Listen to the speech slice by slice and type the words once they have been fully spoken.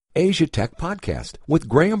Asia Tech Podcast with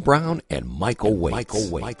Graham Brown and Michael Waits.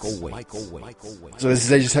 So this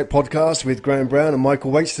is Asia Tech Podcast with Graham Brown and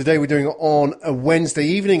Michael Waits. Today we're doing it on a Wednesday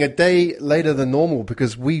evening, a day later than normal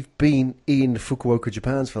because we've been in Fukuoka,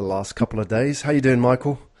 Japan for the last couple of days. How you doing,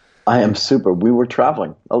 Michael? I am super. We were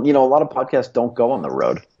traveling. You know, a lot of podcasts don't go on the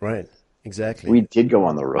road. Right, exactly. We did go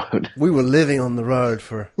on the road. We were living on the road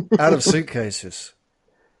out of suitcases.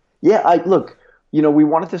 Yeah, look, you know, we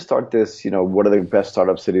wanted to start this, you know, what are the best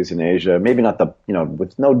startup cities in Asia? Maybe not the, you know,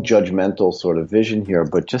 with no judgmental sort of vision here,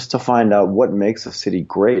 but just to find out what makes a city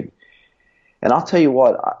great. And I'll tell you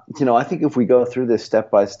what, you know, I think if we go through this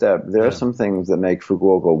step by step, there are some things that make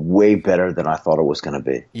Fukuoka way better than I thought it was going to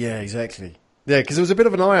be. Yeah, exactly. Yeah, because it was a bit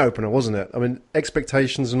of an eye-opener, wasn't it? I mean,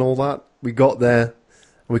 expectations and all that, we got there, and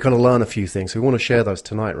we kind of learned a few things. So we want to share those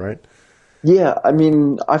tonight, right? Yeah, I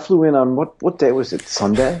mean, I flew in on, what day was it,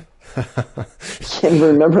 Sunday? I can't even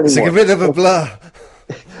remember anymore. It's like a bit of a blur.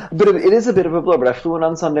 But it is a bit of a blur, but I flew in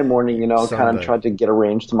on Sunday morning, you know, kind of tried to get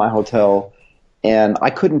arranged to my hotel, and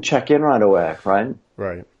I couldn't check in right away, right?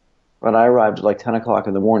 Right. But I arrived at like 10 o'clock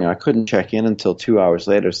in the morning. I couldn't check in until 2 hours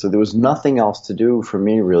later, so there was nothing else to do for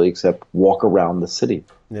me really except walk around the city.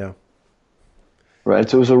 Yeah. Right,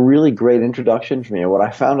 so it was a really great introduction for me. And what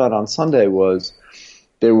I found out on Sunday was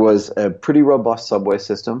there was a pretty robust subway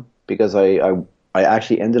system because I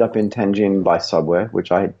actually ended up in Tenjin by subway,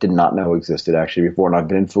 which I did not know existed actually before, and I've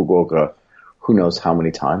been in Fukuoka who knows how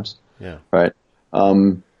many times. Yeah. Right.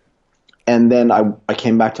 And then I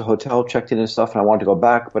came back to hotel, checked in and stuff, and I wanted to go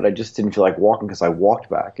back, but I just didn't feel like walking because I walked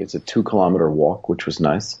back. It's a 2-kilometer walk, which was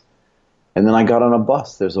nice. And then I got on a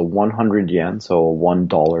bus. There's a 100 yen, so a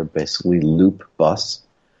 $1 basically loop bus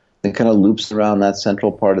that kind of loops around that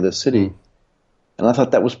central part of the city. And I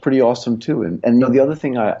thought that was pretty awesome too. And you know, the other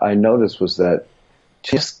thing I noticed was that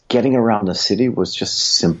just getting around the city was just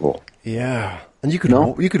simple. Yeah. And you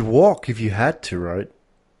could walk if you had to, right?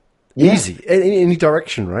 Yeah. Easy. In any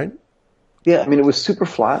direction, right? Yeah, I mean, it was super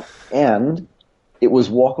flat, and it was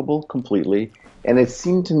walkable completely. And it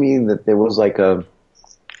seemed to me that there was like a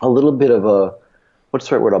little bit of a, what's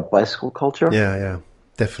the right word, a bicycle culture? Yeah,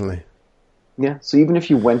 definitely. Yeah, so even if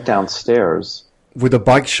you went downstairs. With a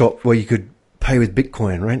bike shop where you could pay with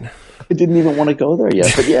Bitcoin, right? I didn't even want to go there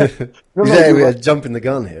yet, but yeah. We are jumping the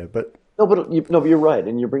gun here, but... No, but you're right,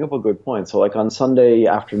 and you bring up a good point. So like on Sunday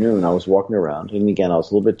afternoon, I was walking around, and again, I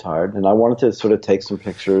was a little bit tired, and I wanted to sort of take some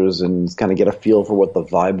pictures and kind of get a feel for what the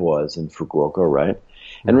vibe was in Fukuoka, right?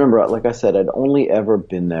 And remember, like I said, I'd only ever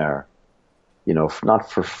been there, you know,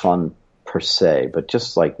 not for fun per se, but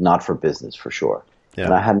just like not for business for sure. Yeah.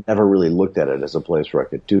 And I had never really looked at it as a place where I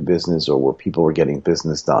could do business or where people were getting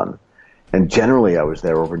business done. And generally, I was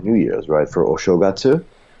there over New Year's, right, for Oshogatsu.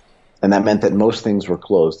 And that meant that most things were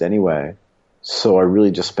closed anyway. So I really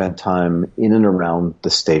just spent time in and around the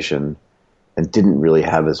station and didn't really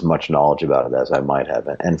have as much knowledge about it as I might have.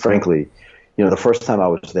 And frankly, you know, the first time I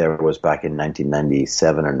was there was back in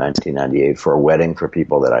 1997 or 1998 for a wedding for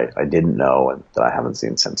people that I didn't know and that I haven't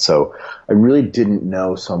seen since. So I really didn't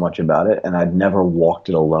know so much about it, and I'd never walked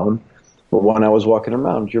it alone. But when I was walking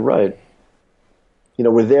around, you're right. You know,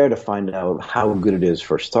 we're there to find out how good it is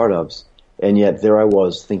for startups. And yet there I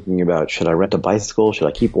was thinking about, should I rent a bicycle? Should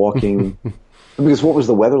I keep walking? Because what was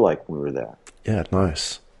the weather like when we were there? Yeah,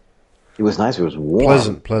 nice. It was nice. It was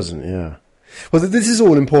warm. Pleasant, yeah. Well, this is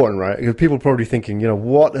all important, right? Because people are probably thinking, you know,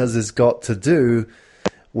 what has this got to do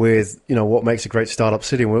with, you know, what makes a great startup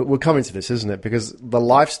city? And we're coming to this, isn't it? Because the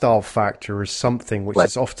lifestyle factor is something which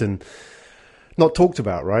is often not talked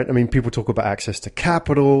about, right? I mean, people talk about access to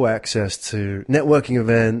capital, access to networking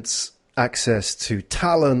events, access to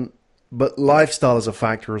talent, but lifestyle is a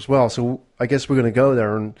factor as well. So I guess we're going to go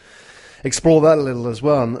there and explore that a little as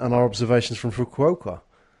well, and our observations from Fukuoka.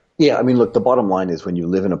 Yeah, I mean, look, the bottom line is when you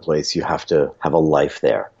live in a place, you have to have a life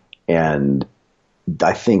there. And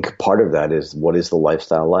I think part of that is what is the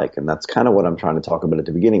lifestyle like? And that's kind of what I'm trying to talk about at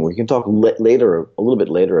the beginning. We can talk later, a little bit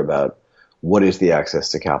later, about what is the access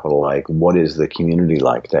to capital like? What is the community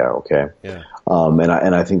like there, okay? Yeah.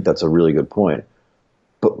 And I think that's a really good point.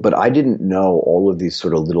 But I didn't know all of these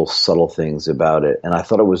sort of little subtle things about it. And I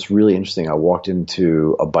thought it was really interesting. I walked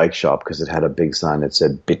into a bike shop because it had a big sign that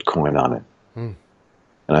said Bitcoin on it.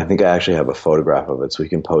 And I think I actually have a photograph of it, so we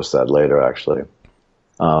can post that later, actually.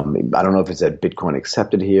 I don't know if it said Bitcoin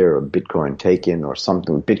accepted here or Bitcoin taken or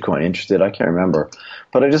something, Bitcoin interested. I can't remember.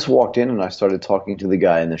 But I just walked in and I started talking to the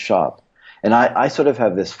guy in the shop. And I sort of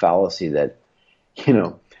have this fallacy that, you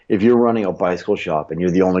know, if you're running a bicycle shop and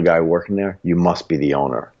you're the only guy working there, you must be the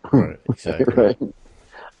owner. Right, exactly. Right?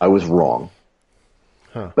 I was wrong.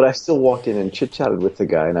 Huh. But I still walked in and chit-chatted with the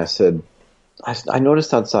guy, and I said, I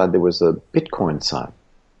noticed outside there was a Bitcoin sign.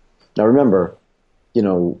 Now remember,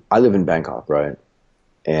 I live in Bangkok, right?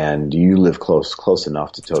 And you live close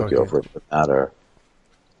enough to Tokyo for it to matter.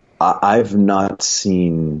 I've not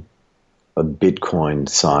seen a Bitcoin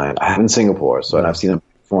sign. I have in Singapore, so I've seen a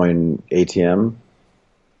Bitcoin ATM,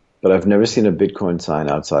 but I've never seen a Bitcoin sign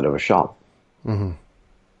outside of a shop. Mm-hmm.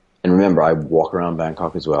 And remember, I walk around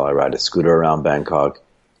Bangkok as well. I ride a scooter around Bangkok,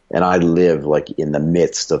 and I live like in the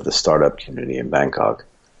midst of the startup community in Bangkok.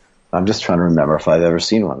 I'm just trying to remember if I've ever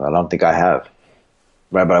seen one. I don't think I have.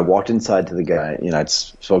 Right, but I walked inside to the guy, I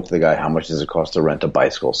spoke to the guy, how much does it cost to rent a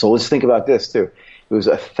bicycle? So let's think about this too. It was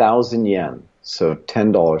 1,000 yen, so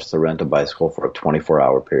 $10 to rent a bicycle for a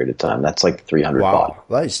 24-hour period of time. That's like 300 baht. Wow,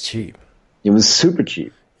 that is cheap. It was super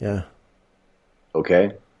cheap. Yeah.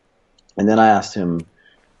 Okay. And then I asked him,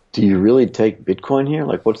 do you really take Bitcoin here?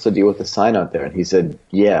 Like, what's the deal with the sign out there? And he said,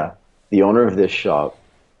 yeah, the owner of this shop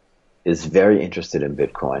is very interested in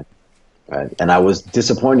Bitcoin. Right. And I was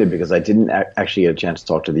disappointed because I didn't actually get a chance to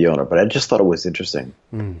talk to the owner, but I just thought it was interesting.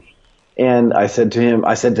 Mm. And I said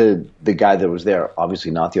to the guy that was there,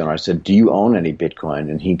 obviously not the owner, I said, do you own any Bitcoin?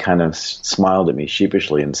 And he kind of smiled at me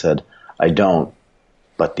sheepishly and said, I don't,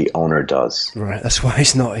 but the owner does. Right, that's why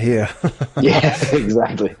he's not here. Yeah,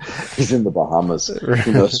 exactly. He's in the Bahamas. Right.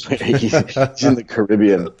 Who knows where he's in the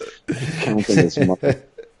Caribbean counting his money.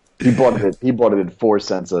 He bought it at 4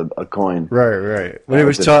 cents a coin. Right. When it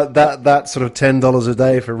was that sort of $10 a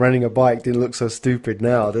day for renting a bike didn't look so stupid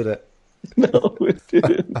now, did it? No, it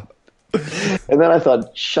didn't. And then I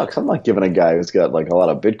thought, shucks, I'm not giving a guy who's got like a lot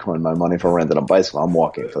of Bitcoin my money for renting a bicycle. I'm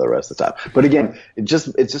walking for the rest of the time. But again, it's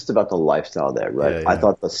just about the lifestyle there, right? Yeah. I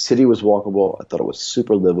thought the city was walkable. I thought it was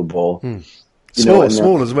super livable. Small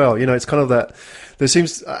as well. It's kind of that.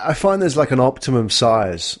 I find there's like an optimum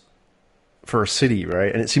size for a city,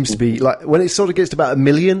 right? And it seems to be like when it sort of gets to about 1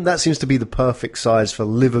 million, that seems to be the perfect size for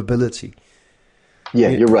livability. Yeah,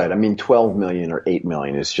 you're right. I mean, 12 million or 8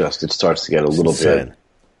 million is just, it starts to get a little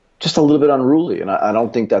bit unruly. And I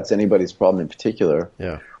don't think that's anybody's problem in particular.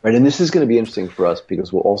 Yeah. Right. And this is going to be interesting for us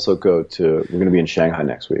because we're going to be in Shanghai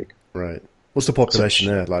next week. Right. What's the population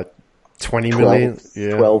there? Like 20 million?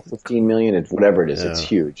 12, 15 million, whatever it is, it's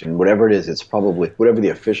huge. And whatever it is, it's probably, whatever the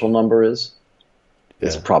official number is,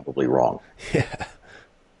 it's probably wrong. Yeah.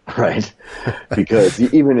 Right? Because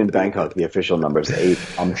even in Bangkok, the official number is 8.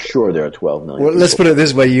 I'm sure there are 12 million. Well, let's put it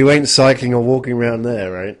this way. You ain't cycling or walking around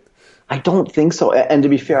there, right? I don't think so. And to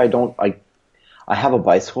be fair, I have a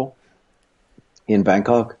bicycle in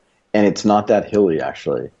Bangkok, and it's not that hilly,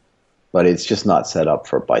 actually. But it's just not set up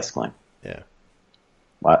for bicycling. Yeah.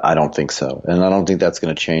 I don't think so. And I don't think that's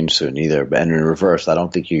going to change soon either. And in reverse, I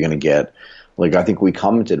don't think you're going to get... Like, I think we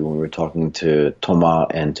commented when we were talking to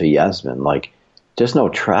Thomas and to Yasmin, like, there's no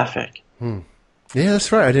traffic. Yeah,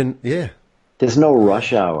 that's right. There's no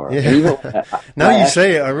rush hour. Yeah. Even, now you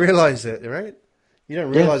say it, I realize it, right? You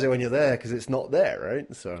don't realize it when you're there because it's not there,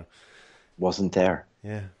 right? So wasn't there.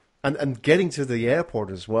 Yeah. And getting to the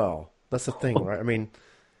airport as well. That's the thing, right? I mean,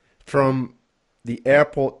 from the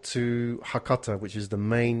airport to Hakata, which is the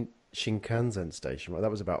main Shinkansen station, right? That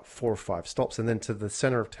was about 4 or 5 stops, and then to the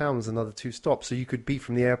center of town was another 2 stops. So you could be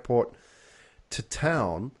from the airport to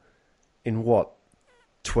town in what,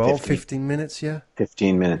 15 minutes? Yeah,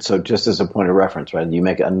 15 minutes. So just as a point of reference, right? You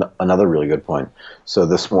make another really good point. So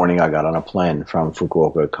this morning I got on a plane from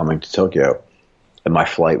Fukuoka coming to Tokyo, and my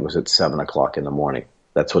flight was at 7:00 in the morning.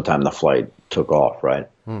 That's what time the flight took off, right?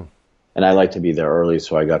 And I like to be there early,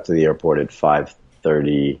 so I got to the airport at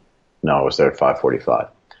 5:30. No, I was there at 5:45.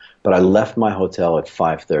 But I left my hotel at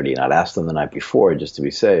 5:30, and I'd asked them the night before, just to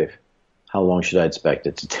be safe, how long should I expect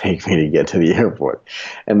it to take me to get to the airport?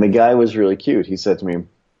 And the guy was really cute. He said to me,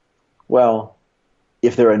 well,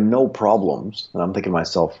 if there are no problems, and I'm thinking to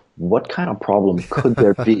myself, what kind of problem could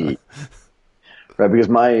there be? Right? Because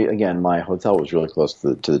my hotel was really close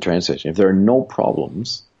to the train station. If there are no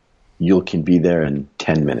problems, you can be there in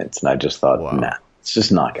 10 minutes. And I just thought, nah, it's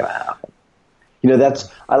just not going to happen.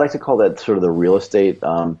 I like to call that sort of the real estate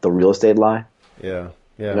lie. Yeah.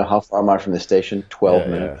 How far am I from the station? 12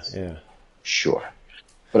 minutes. Yeah. Sure.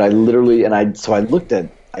 But I literally, I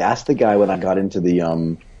asked the guy when I got into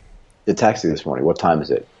the taxi this morning, what time is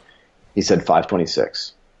it? He said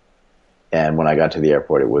 5:26. And when I got to the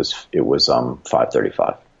airport, it was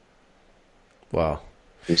 5:35. Wow.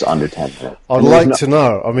 It was under 10 minutes. I'd like to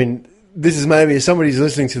know. I mean, this is maybe if somebody's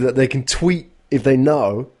listening to that, they can tweet if they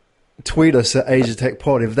know. Tweet us at Asia Tech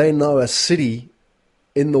Pod if they know a city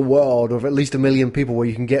in the world of at least 1 million people where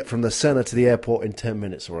you can get from the center to the airport in 10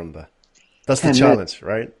 minutes or under. That's the challenge,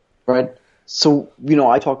 right? Right. So,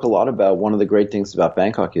 I talk a lot about one of the great things about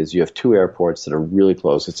Bangkok is you have 2 airports that are really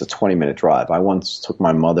close. It's a 20-minute drive. I once took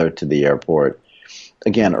my mother to the airport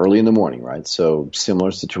again, early in the morning, right? So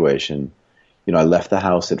similar situation. I left the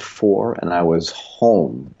house at 4 and I was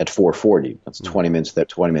home at 4:40. That's 20 minutes there,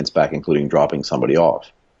 20 minutes back, including dropping somebody off.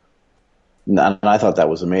 And I thought that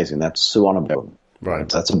was amazing. That's Suvarnabhumi. Right.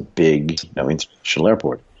 That's a big, international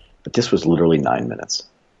airport. But this was literally 9 minutes.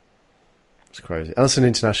 It's crazy. And it's an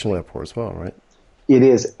international airport as well, right? It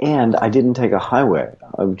is. And I didn't take a highway.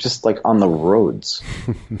 I was just like on the roads.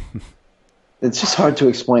 It's just hard to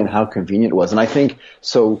explain how convenient it was. And I think,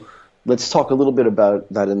 so let's talk a little bit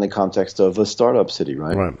about that in the context of a startup city,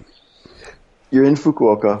 right? Right. You're in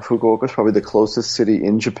Fukuoka. Fukuoka is probably the closest city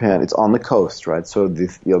in Japan. It's on the coast, right? So the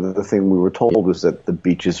thing we were told was that the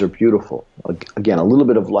beaches are beautiful. Again, a little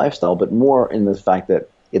bit of lifestyle, but more in the fact that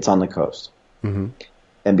it's on the coast. Mm-hmm.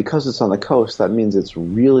 And because it's on the coast, that means it's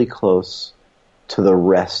really close to the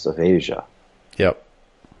rest of Asia. Yep.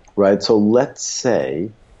 Right? So let's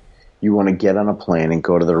say you want to get on a plane and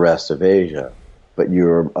go to the rest of Asia, but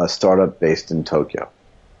you're a startup based in Tokyo.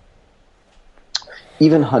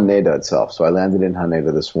 Even Haneda itself. So I landed in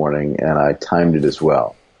Haneda this morning and I timed it as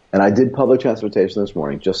well. And I did public transportation this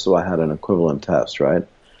morning just so I had an equivalent test, right?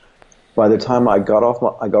 By the time I got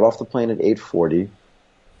off the plane at 8:40,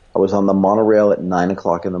 I was on the monorail at 9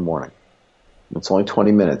 o'clock in the morning. It's only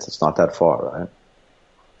 20 minutes. It's not that far, right?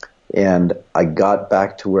 And I got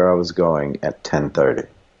back to where I was going at 10:30.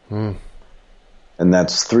 Mm. And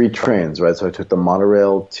that's 3 trains, right? So I took the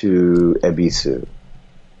monorail to Ebisu.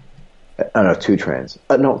 No, 2 trains.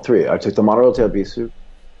 No, 3. I took the monorail to Ebisu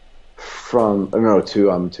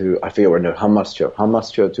to I forget where,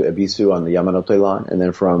 Hamascho to Ebisu on the Yamanote line, and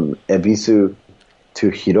then from Ebisu to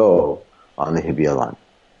Hiro on the Hibiya line.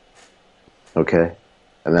 Okay?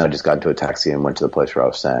 And then I just got into a taxi and went to the place where I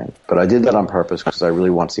was staying. But I did that on purpose because I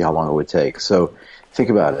really want to see how long it would take. So think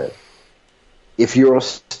about it. If you're a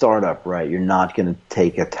startup, right, you're not going to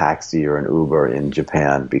take a taxi or an Uber in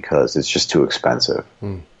Japan because it's just too expensive.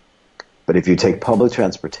 Mm. But if you take public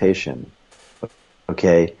transportation,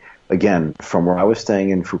 okay, again, from where I was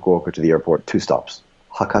staying in Fukuoka to the airport, 2 stops.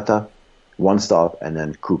 Hakata, 1 stop, and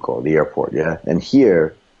then Kuko, the airport, yeah? And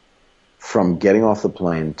here, from getting off the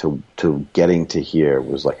plane to getting to here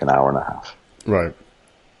was like an hour and a half. Right.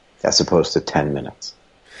 As opposed to 10 minutes.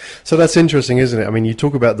 So that's interesting, isn't it? I mean, you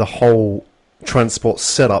talk about the whole transport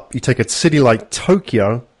setup. You take a city like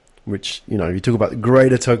Tokyo, which, you talk about the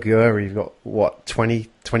greater Tokyo area, you've got, what, 20,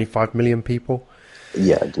 25 million people?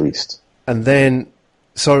 Yeah, at least. And then,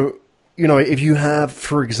 so, if you have,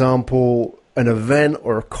 for example, an event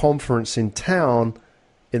or a conference in town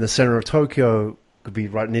in the center of Tokyo, could be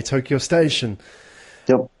right near Tokyo Station.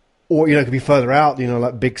 Yep. Or, it could be further out,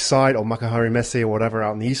 like Big Sight or Makahari Messe or whatever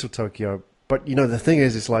out in the east of Tokyo. But, the thing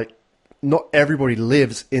is, it's like, not everybody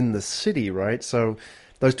lives in the city, right? So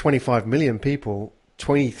those 25 million people,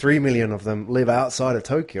 23 million of them live outside of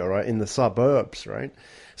Tokyo, right? In the suburbs, right?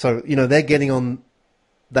 So, they're getting on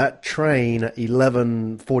that train at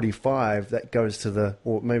 11:45 that goes to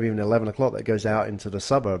or maybe even 11 o'clock that goes out into the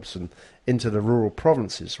suburbs and into the rural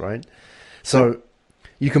provinces, right? So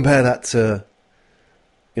you compare that to,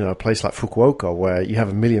 a place like Fukuoka where you have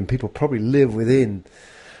 1 million people probably live within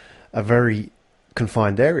a very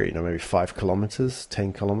confined area, maybe 5 kilometers,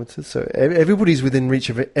 10 kilometers. So everybody's within reach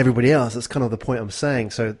of everybody else. That's kind of the point I'm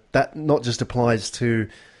saying. So that not just applies to,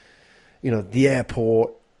 the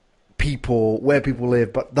airport, people, where people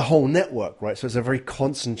live, but the whole network, right? So it's a very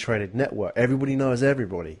concentrated network. Everybody knows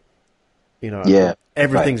everybody. Yeah,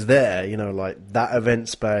 everything's right there, like that event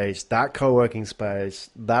space, that co-working space,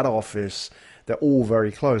 that office, they're all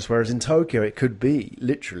very close. Whereas in Tokyo, it could be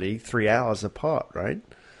literally 3 hours apart, right?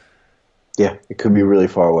 Yeah, it could be really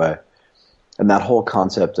far away. And that whole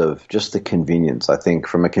concept of just the convenience, I think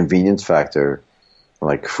from a convenience factor,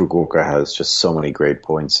 like Fukuoka has just so many great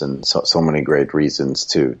points and so many great reasons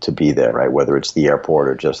to be there, right? Whether it's the airport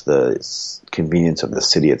or just the convenience of the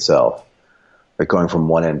city itself. Like going from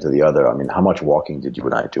one end to the other. I mean, how much walking did you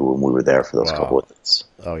and I do when we were there for those couple of days?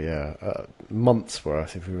 Oh, yeah. Months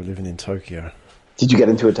worth if we were living in Tokyo. Did you get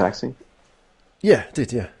into a taxi? Yeah, I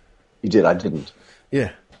did, yeah. You did? I didn't.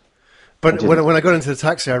 Yeah. But when I got into the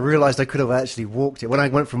taxi, I realized I could have actually walked it. When I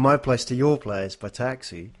went from my place to your place by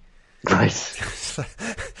taxi. Right.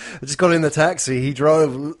 I just got in the taxi. He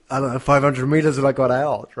drove, 500 meters and I got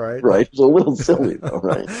out, right? Right. It's a little silly, though,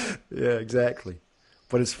 right? Yeah, exactly.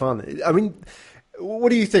 But it's fun. I mean, what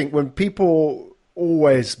do you think when people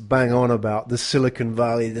always bang on about the Silicon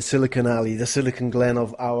Valley, the Silicon Alley, the Silicon Glen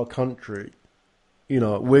of our country?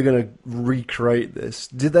 We're going to recreate this.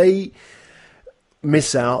 Do they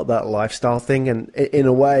miss out that lifestyle thing? And in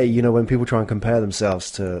a way, when people try and compare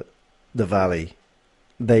themselves to the Valley,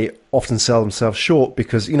 they often sell themselves short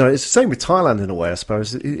because, it's the same with Thailand in a way, I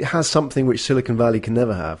suppose. It has something which Silicon Valley can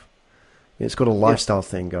never have. It's got a lifestyle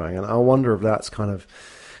thing going, and I wonder if that's kind of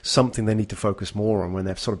something they need to focus more on when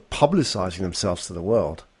they're sort of publicizing themselves to the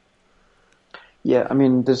world. Yeah, I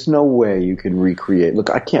mean, there's no way you can recreate. Look,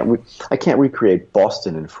 I can't recreate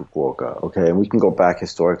Boston and Fukuoka, okay? And we can go back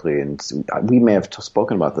historically, and we may have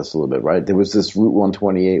spoken about this a little bit, right? There was this Route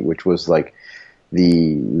 128, which was like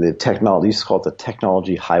the technology, used to call it the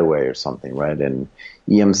technology highway or something, right? And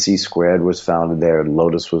EMC Squared was founded there,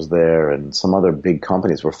 Lotus was there, and some other big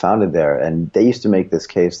companies were founded there. And they used to make this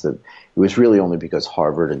case that it was really only because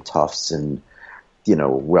Harvard and Tufts and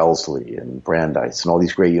Wellesley and Brandeis and all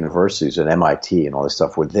these great universities and MIT and all this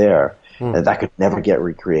stuff were there, and that could never get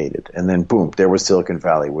recreated. And then boom, there was Silicon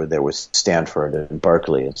Valley, where there was Stanford and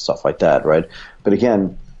Berkeley and stuff like that, right? But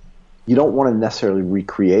again, you don't want to necessarily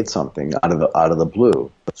recreate something out of the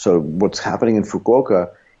blue. So what's happening in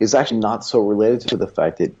Fukuoka is actually not so related to the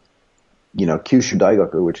fact that Kyushu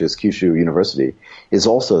Daigaku, which is Kyushu University, is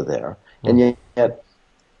also there, and yet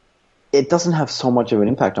it doesn't have so much of an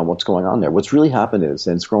impact on what's going on there. What's really happened is,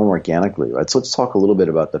 and it's grown organically, right? So let's talk a little bit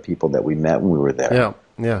about the people that we met when we were there.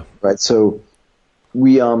 Yeah. Right. So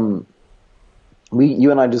you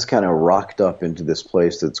and I just kind of rocked up into this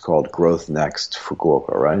place that's called Growth Next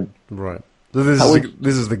Fukuoka, right? Right. So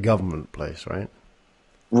this is the government place, right?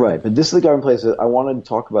 Right. But this is the government place. I wanted to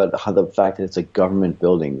talk about how the fact that it's a government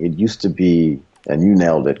building. It used to be, and you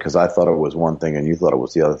nailed it because I thought it was one thing and you thought it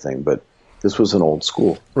was the other thing, but this was an old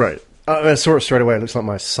school. Right. I saw it straight away. It looks like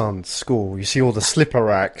my son's school. You see all the slipper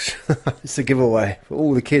racks. It's a giveaway for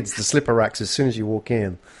all the kids, the slipper racks as soon as you walk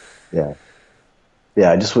in. Yeah.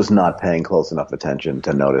 Yeah, I just was not paying close enough attention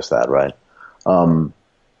to notice that, right?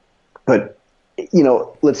 But,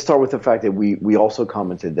 let's start with the fact that we also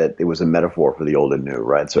commented that it was a metaphor for the old and new,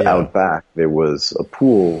 right? So out back, there was a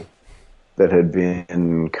pool that had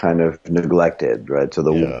been kind of neglected, right? So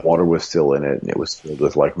the water was still in it, and it was filled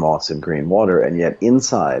with like moss and green water, and yet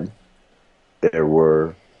inside there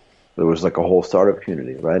was like a whole startup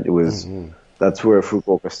community, right? It was that's where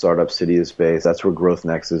Fukuoka Startup City is based. That's where Growth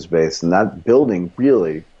Next is based, and that building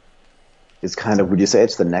really is kind of, would you say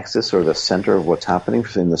it's the nexus or the center of what's happening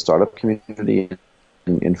in the startup community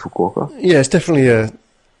in Fukuoka? Yeah, it's definitely a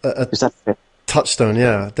Is that fair? touchstone.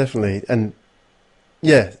 Yeah, definitely, and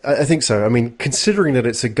yeah, I think so. I mean, considering that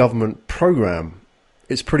it's a government program,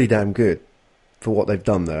 it's pretty damn good for what they've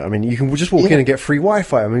done there. I mean, you can just walk in and get free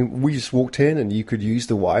Wi-Fi. I mean, we just walked in and you could use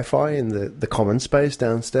the Wi-Fi in the common space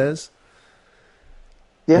downstairs.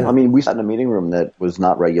 Yeah, I mean, we sat in a meeting room that was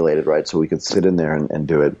not regulated, right? So we could sit in there and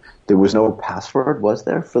do it. There was no password, was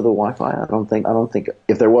there, for the Wi-Fi? I don't think.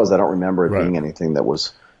 If there was, I don't remember it being anything that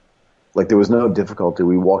was like, there was no difficulty.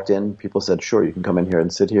 We walked in, people said, sure, you can come in here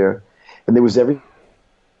and sit here, and there was everything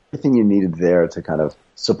you needed there to kind of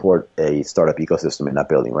support a startup ecosystem in that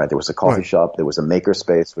building, right? There was a coffee shop, there was a maker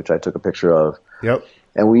space, which I took a picture of. Yep.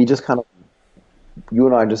 And we just kind of, you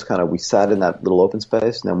and I just kind of, we sat in that little open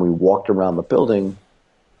space, and then we walked around the building,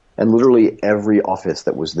 and literally every office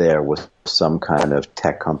that was there was some kind of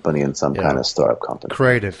tech company and some kind of startup company.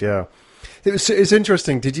 Creative, yeah. It's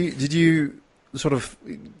interesting. Did you sort of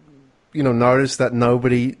notice that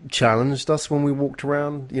nobody challenged us when we walked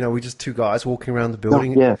around? We just two guys walking around the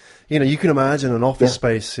building. No, yeah. You can imagine an office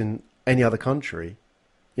space in any other country,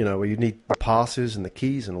 where you need the passes and the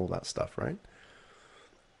keys and all that stuff, right?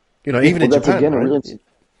 Even in Japan, right? Really,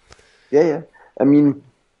 yeah. I mean,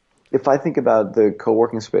 if I think about the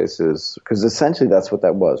co-working spaces, because essentially that's what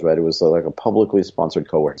that was, right? It was like a publicly sponsored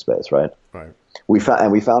co-working space, right? Right. We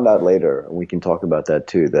found out later, and we can talk about that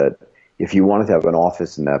too, that if you wanted to have an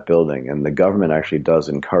office in that building, and the government actually does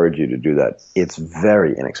encourage you to do that, it's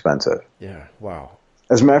very inexpensive. Yeah. Wow.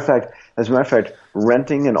 As a matter of fact,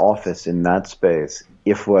 renting an office in that space,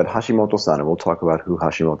 if what Hashimoto-san, and we'll talk about who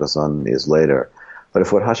Hashimoto-san is later, but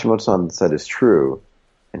if what Hashimoto-san said is true,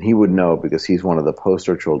 and he would know because he's one of the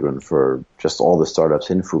poster children for just all the startups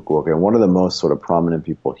in Fukuoka and one of the most sort of prominent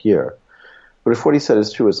people here. But if what he said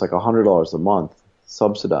is true, it's like $100 a month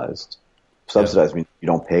subsidized. Subsidized means you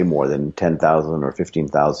don't pay more than 10,000 or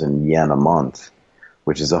 15,000 yen a month,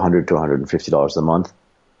 which is $100 to $150 a month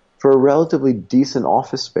for a relatively decent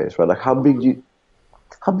office space, right? Like how big do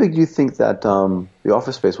you think that the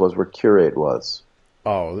office space was where Curate was?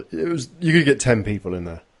 Oh, it was. You could get 10 people in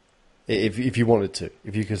there. If you wanted to,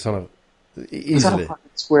 if you could sort of easily. Was that 100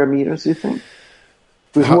 square meters, do you think?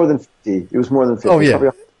 It was more than 50. It was more than 50. Oh, yeah. Probably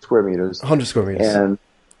 100 square meters. 100 square meters. And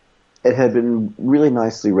it had been really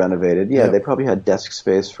nicely renovated. Yeah, they probably had desk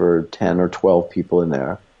space for 10 or 12 people in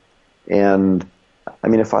there. And I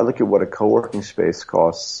mean, if I look at what a co-working space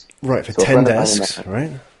costs, Right, for so 10 desks,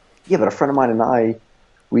 right? Yeah, but a friend of mine and I,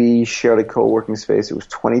 we shared a co-working space. It was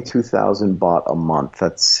 22,000 baht a month.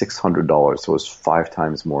 That's $600. So it was 5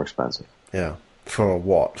 times more expensive. Yeah. For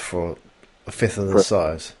what? For a fifth of the For-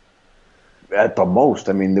 size? At the most.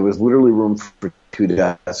 I mean, there was literally room for 2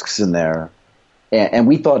 desks in there. And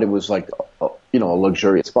we thought it was like, a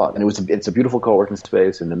luxurious spot. And it's a beautiful co-working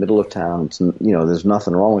space in the middle of town. It's, there's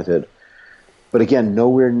nothing wrong with it. But again,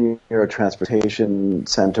 nowhere near a transportation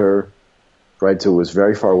center, right? So it was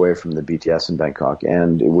very far away from the BTS in Bangkok,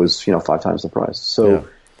 and it was 5 times the price. So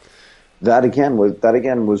that again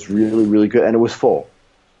was really, really good, and it was full,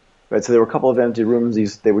 right? So there were a couple of empty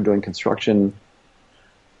rooms. They were doing construction,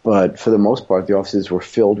 but for the most part, the offices were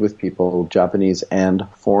filled with people, Japanese and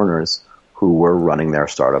foreigners, who were running their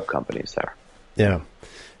startup companies there. Yeah,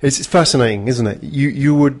 it's fascinating, isn't it?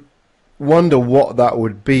 You would wonder what that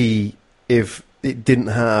would be if it didn't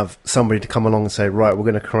have somebody to come along and say, right, we're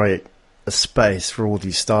going to create a space for all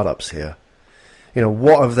these startups here.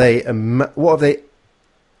 What have they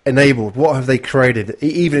enabled? What have they created,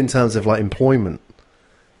 even in terms of like employment?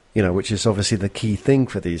 Which is obviously the key thing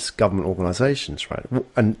for these government organizations, right?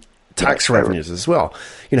 And tax revenues as well.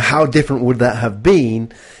 How different would that have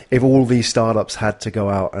been if all these startups had to go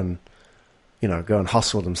out and, go and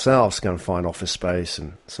hustle themselves, go and find office space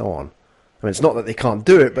and so on? I mean, it's not that they can't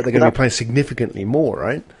do it, but they're going to be paying significantly more,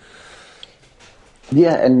 right?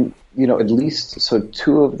 Yeah, and, at least, so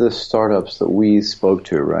 2 of the startups that we spoke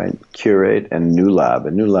to, right, Curate and New Lab,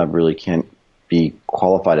 and New Lab really can't be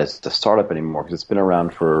qualified as a startup anymore because it's been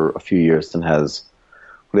around for a few years and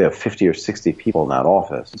they have 50 or 60 people in that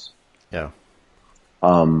office. Yeah.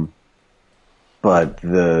 But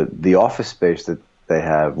the office space that they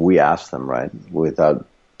have, we asked them, right, without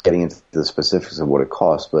getting into the specifics of what it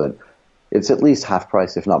costs, but it's at least half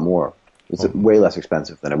price, if not more. It's way less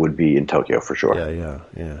expensive than it would be in Tokyo, for sure. Yeah.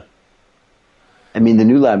 I mean, the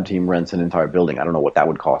New Lab team rents an entire building. I don't know what that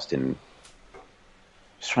would cost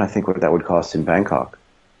just trying to think what that would cost in Bangkok.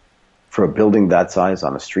 For a building that size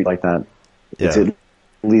on a street like that, it's at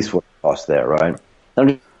least what it costs there, right?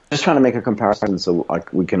 I'm just trying to make a comparison so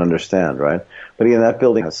we can understand, right? But again, that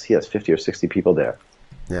building has 50 or 60 people there.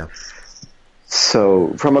 Yeah.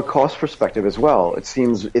 So from a cost perspective as well, it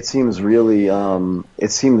seems really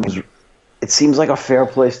it seems like a fair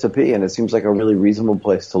place to be, and it seems like a really reasonable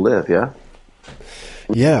place to live. Yeah.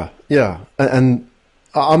 Yeah. And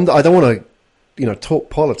I don't want to talk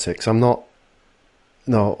politics. I'm not.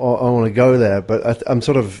 No, I want to go there, but I'm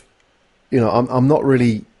sort of, I'm not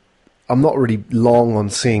really long on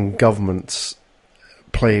seeing governments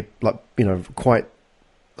play quite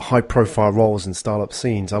high-profile roles in startup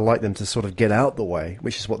scenes. I like them to sort of get out the way,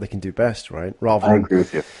 which is what they can do best, right? I agree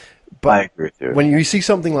with you. But I agree with you. When you see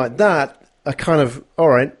something like that, I kind of, all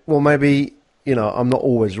right, well, maybe, I'm not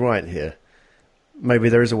always right here. Maybe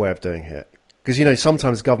there is a way of doing it. Because,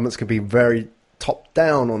 sometimes governments can be very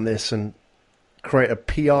top-down on this and create a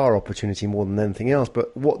PR opportunity more than anything else.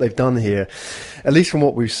 But what they've done here, at least from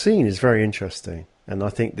what we've seen, is very interesting. And I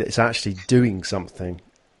think that it's actually doing something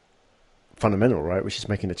fundamental, right, which is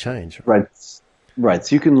making a change. Right.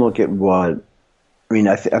 So you can look at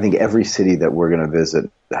I think every city that we're going to visit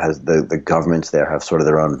has the governments there have sort of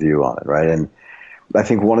their own view on it, right? And I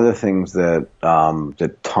think one of the things that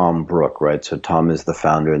Tom Brook, right, so Tom is the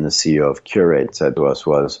founder and the CEO of Curate, said to us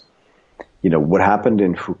was, what happened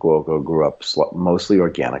in Fukuoka grew up mostly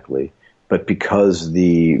organically, but because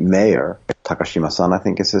the mayor, Takashima-san, I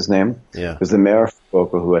think is his name, was the mayor of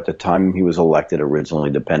Fukuoka, who at the time he was elected originally,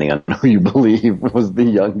 depending on who you believe, was the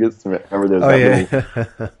youngest. Remember,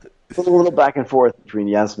 there's a little back and forth between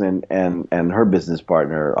Yasmin and her business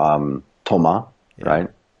partner, Toma, right?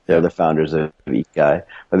 They're the founders of Ikai.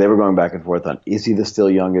 But they were going back and forth on, is he still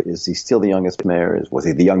the youngest mayor? Was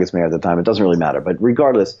he the youngest mayor at the time? It doesn't really matter. But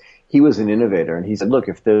regardless, he was an innovator. And he said, look,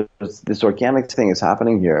 if this organic thing is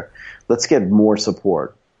happening here, let's get more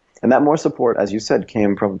support. And that more support, as you said,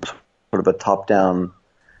 came from sort of a top-down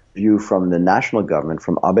view from the national government,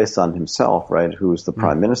 from Abe-san himself, right, who's the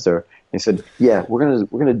prime minister. He said, yeah, we're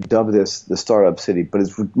gonna dub this the startup city, but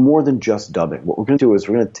it's more than just dubbing. What we're going to do is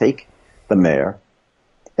we're going to take the mayor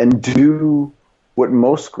and do what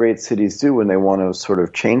most great cities do when they want to sort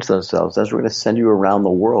of change themselves. That's we're going to send you around the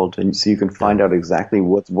world, and so you can find out exactly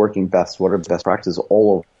what's working best, what are best practices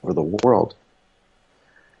all over the world,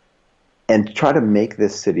 and try to make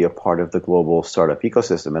this city a part of the global startup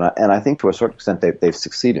ecosystem. And I think to a certain extent they've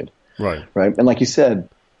succeeded. Right. And like you said,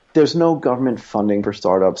 there's no government funding for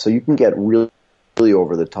startups, so you can get really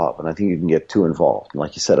over the top, and I think you can get too involved. And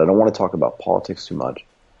like you said, I don't want to talk about politics too much.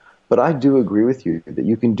 But I do agree with you that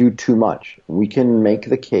you can do too much. We can make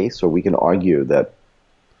the case, or we can argue that,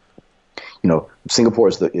 Singapore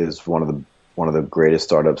is one of the greatest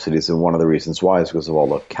startup cities, and one of the reasons why is because of all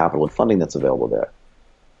the capital and funding that's available there.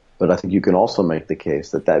 But I think you can also make the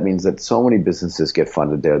case that means that so many businesses get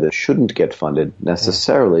funded there that shouldn't get funded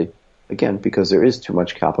necessarily, again, because there is too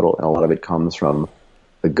much capital, and a lot of it comes from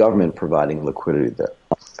the government providing liquidity there.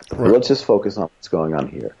 Right. Let's just focus on what's going on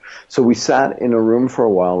here. So we sat in a room for a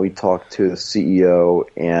while. We talked to the CEO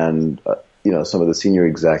and some of the senior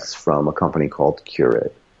execs from a company called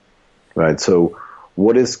Curate. Right. So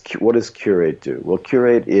what does Curate do? Well,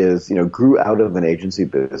 Curate is grew out of an agency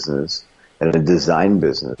business and a design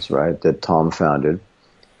business, right, that Tom founded.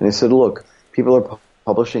 And he said, look, people are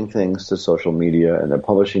publishing things to social media and they're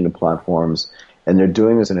publishing to platforms, and they're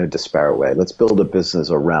doing this in a disparate way. Let's build a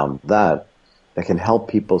business around that can help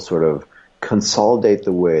people sort of consolidate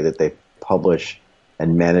the way that they publish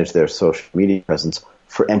and manage their social media presence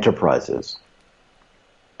for enterprises.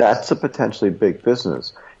 That's a potentially big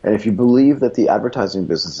business. And if you believe that the advertising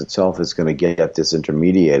business itself is going to get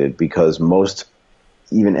disintermediated because most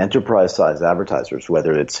even enterprise-sized advertisers,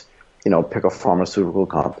 whether it's, pick a pharmaceutical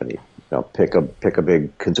company, pick a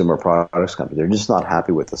big consumer products company, they're just not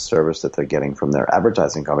happy with the service that they're getting from their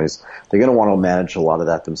advertising companies. They're going to want to manage a lot of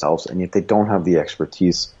that themselves, and yet they don't have the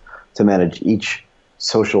expertise to manage each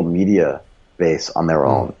social media base on their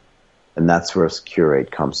own. And that's where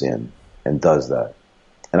Curate comes in and does that.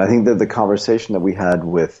 And I think that the conversation that we had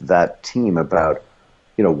with that team about,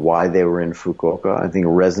 why they were in Fukuoka, I think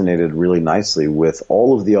resonated really nicely with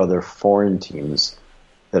all of the other foreign teams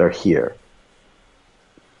that are here.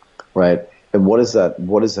 Right? And what does that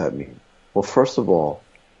mean? Well, first of all,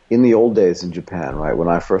 in the old days in Japan, right, when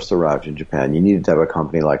I first arrived in Japan, you needed to have a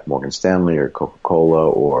company like Morgan Stanley or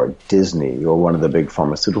Coca-Cola or Disney or one of the big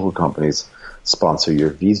pharmaceutical companies sponsor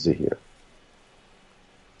your visa here.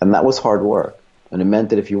 And that was hard work. And it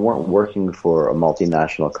meant that if you weren't working for a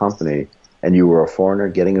multinational company and you were a foreigner,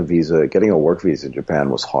 getting a work visa in Japan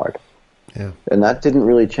was hard. Yeah. And that didn't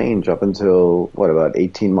really change up until, about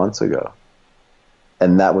 18 months ago.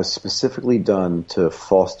 And that was specifically done to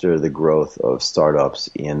foster the growth of startups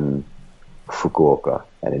in Fukuoka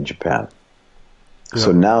and in Japan. Yeah.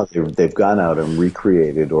 So now they've gone out and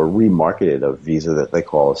recreated or remarketed a visa that they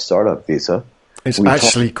call a startup visa. It's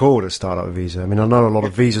actually called a startup visa. I mean, I know a lot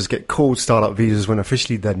of visas get called startup visas when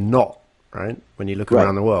officially they're not, right? When you look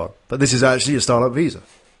around the world. But this is actually a startup visa.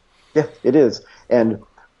 Yeah, it is. And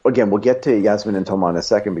again, we'll get to Yasmin and Toma in a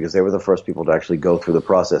second because they were the first people to actually go through the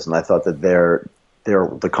process. And I thought that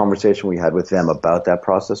the conversation we had with them about that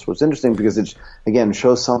process was interesting because it, again,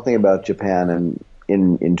 shows something about Japan and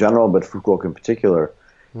in general, but Fukuoka in particular,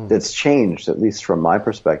 that's changed, at least from my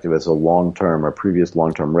perspective as a long-term or previous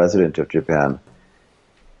long-term resident of Japan.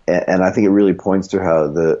 And I think it really points to how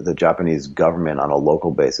the Japanese government on a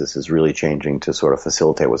local basis is really changing to sort of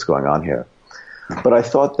facilitate what's going on here. But I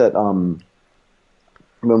thought that when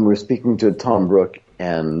we were speaking to Tom Brook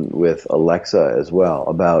and with Alexa as well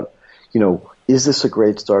about, is this a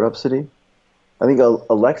great startup city? I think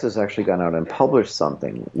Alexa's actually gone out and published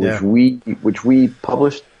something, which we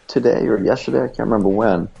published today or yesterday. I can't remember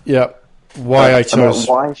when. Yeah. Why I chose.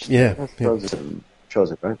 Why she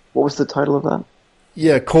chose it, right? What was the title of that?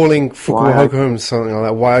 Yeah, calling Fukuoka home, something like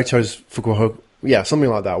that. Why I chose Fukuoka. Yeah, something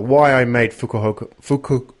like that. Why I made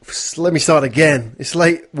Fukuoka. Let me start again. It's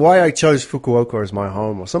like why I chose Fukuoka as my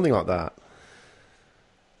home or something like that.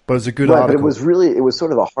 But it's a good article. But it was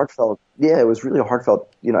sort of a heartfelt, it was really a heartfelt,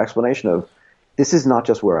 explanation of this is not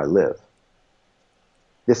just where I live.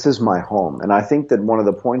 This is my home. And I think that one of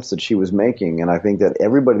the points that she was making, and I think that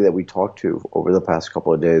everybody that we talked to over the past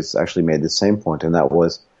couple of days actually made the same point, and that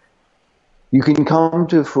was, you can come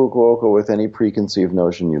to Fukuoka with any preconceived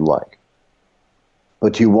notion you like,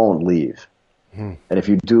 but you won't leave. And if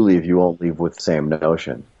you do leave, you won't leave with the same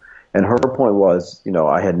notion. And her point was,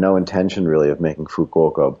 I had no intention really of making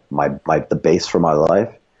Fukuoka the base for my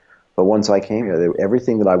life. But once I came here,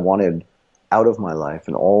 everything that I wanted out of my life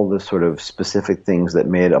and all the sort of specific things that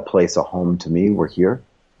made a place a home to me were here.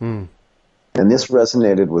 And this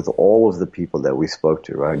resonated with all of the people that we spoke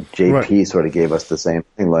to, right? JP sort of gave us the same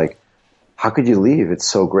thing, like, how could you leave? It's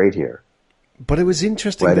so great here. But it was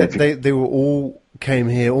interesting that they were all came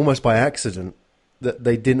here almost by accident, that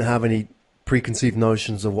they didn't have any preconceived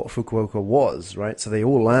notions of what Fukuoka was, right? So they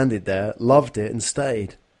all landed there, loved it, and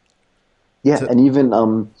stayed. Yeah, and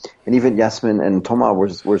even Yasmin and Toma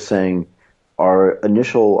were saying our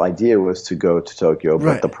initial idea was to go to Tokyo,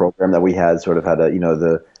 but the program that we had sort of had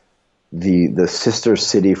the sister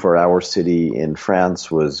city for our city in France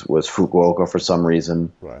was Fukuoka for some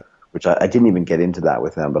reason. Right. which I didn't even get into that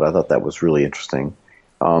with them, but I thought that was really interesting.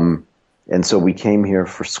 And so we came here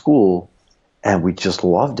for school, and we just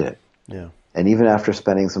loved it. Yeah. And even after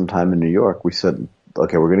spending some time in New York, we said,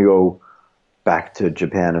 okay, we're going to go back to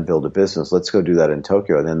Japan and build a business. Let's go do that in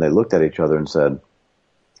Tokyo. And then they looked at each other and said,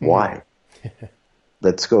 why?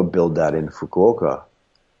 Let's go build that in Fukuoka.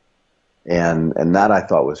 And that I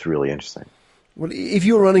thought was really interesting. Well, if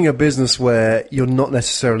you're running a business where you're not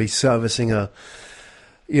necessarily servicing a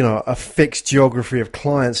fixed geography of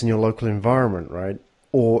clients in your local environment, right?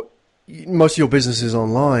 Or most of your business is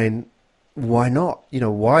online, why not?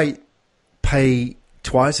 Why pay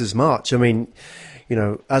twice as much? I mean,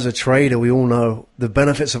 as a trader, we all know the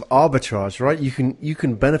benefits of arbitrage, right? You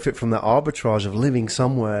can benefit from that arbitrage of living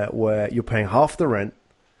somewhere where you're paying half the rent,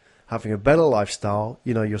 having a better lifestyle.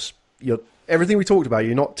 You're everything we talked about.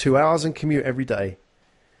 You're not 2 hours and commute every day,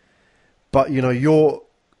 but your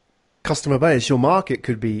customer base, your market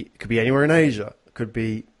could be anywhere in Asia, it could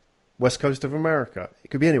be West Coast of America, it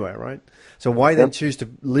could be anywhere, right? So why then choose to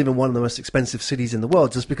live in one of the most expensive cities in the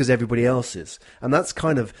world just because everybody else is? And that's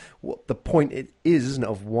kind of what the point it is, isn't it,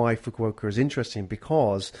 of why Fukuoka is interesting,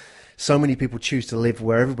 because so many people choose to live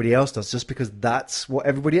where everybody else does just because that's what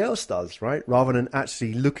everybody else does, right? Rather than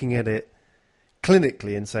actually looking at it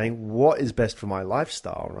clinically and saying, what is best for my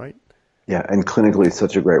lifestyle, right? Yeah, and clinically is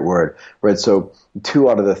such a great word, right? So 2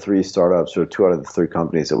 out of the 3 startups, or 2 out of the 3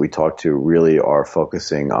 companies that we talk to really are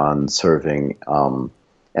focusing on serving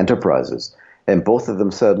enterprises. And both of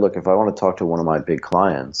them said, look, if I want to talk to one of my big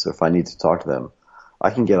clients, or if I need to talk to them,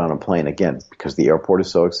 I can get on a plane, again, because the airport is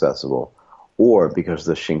so accessible, or because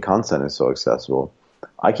the Shinkansen is so accessible.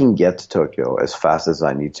 I can get to Tokyo as fast as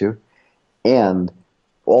I need to, and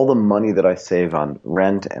all the money that I save on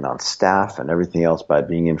rent and on staff and everything else by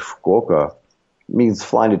being in Fukuoka means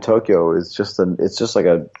flying to Tokyo is it's just like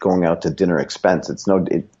a going out to dinner expense.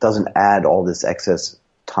 It doesn't add all this excess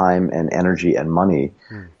time and energy and money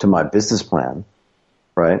to my business plan,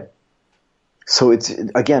 right? So it's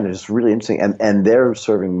really interesting, and they're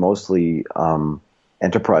serving mostly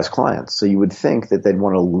enterprise clients. So you would think that they'd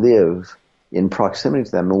want to live in proximity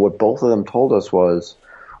to them. And what both of them told us was,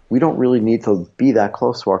 we don't really need to be that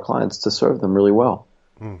close to our clients to serve them really well.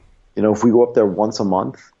 If we go up there once a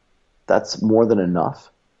month, that's more than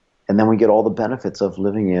enough. And then we get all the benefits of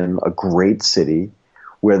living in a great city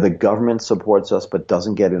where the government supports us but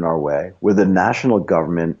doesn't get in our way, where the national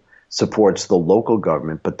government supports the local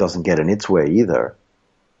government but doesn't get in its way either.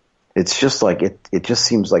 It's just like it just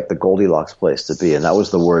seems like the Goldilocks place to be. And that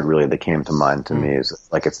was the word really that came to mind to me, is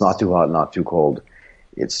like, it's not too hot, not too cold.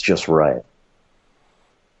 It's just right.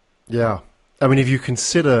 Yeah. I mean, if you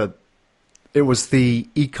consider, it was the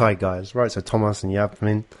Ikai guys, right? So Thomas and Yap,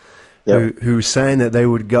 who were saying that they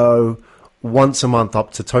would go once a month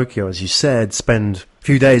up to Tokyo, as you said, spend a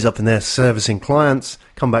few days up in there servicing clients,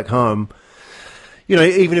 come back home.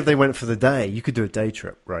 Even if they went for the day, you could do a day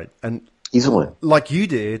trip, right? And easily, like you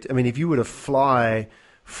did, I mean, if you were to fly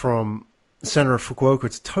from the center of Fukuoka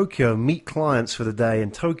to Tokyo, meet clients for the day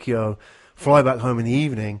in Tokyo, fly back home in the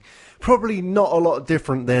evening, probably not a lot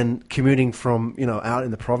different than commuting from, out in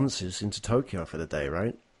the provinces into Tokyo for the day,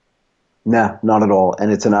 right? Nah, not at all.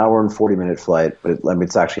 And it's an hour and 40-minute flight, but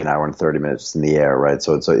it's actually an hour and 30 minutes in the air, right?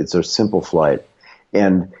 So it's a simple flight.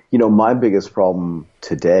 And, my biggest problem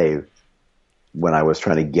today when I was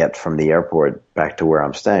trying to get from the airport back to where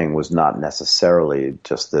I'm staying was not necessarily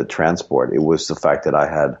just the transport. It was the fact that I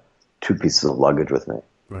had 2 pieces of luggage with me.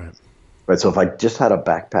 Right. Right, so if I just had a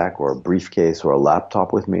backpack or a briefcase or a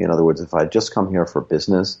laptop with me, in other words, if I just come here for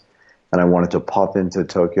business and I wanted to pop into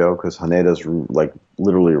Tokyo, because Haneda's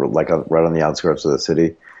literally right on the outskirts of the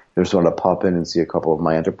city, I just wanted to pop in and see a couple of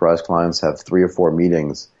my enterprise clients, have 3 or 4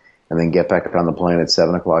 meetings, and then get back on the plane at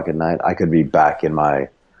 7 o'clock at night. I could be back in my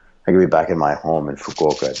home in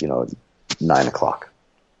Fukuoka at 9 o'clock.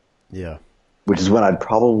 Yeah, which is when I'd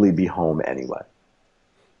probably be home anyway.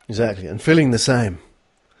 Exactly, and feeling the same.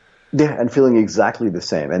 Yeah, and feeling exactly the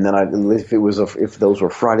same. And then if those were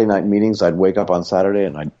Friday night meetings, I'd wake up on Saturday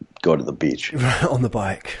and I'd go to the beach on the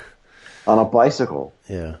bike, on a bicycle.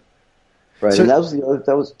 Yeah, right. So, and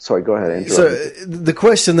that was. Sorry, go ahead. So the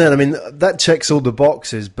question then, I mean, that checks all the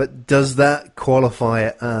boxes, but does that qualify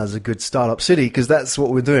it as a good startup city? Because that's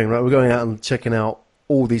what we're doing, right? We're going out and checking out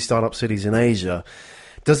all these startup cities in Asia.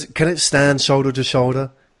 Can it stand shoulder to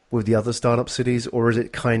shoulder with the other startup cities, or is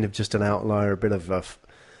it kind of just an outlier, a bit of a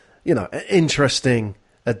an interesting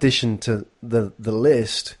addition to the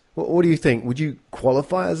list? What do you think? Would you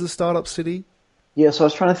qualify as a startup city? Yeah, so I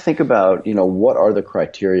was trying to think about, what are the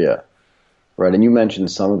criteria right? And you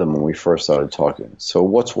mentioned some of them when we first started talking. So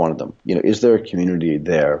what's one of them? Is there a community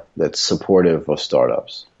there that's supportive of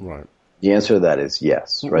startups? Right. The answer to that is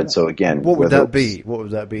yes, right? So again, what would that be? What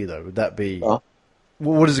would that be, though? Would that be...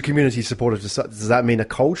 what is a community supportive? Does that mean a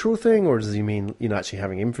cultural thing, or does it mean, actually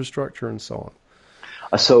having infrastructure and so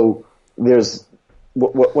on? So there's...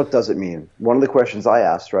 What does it mean? One of the questions I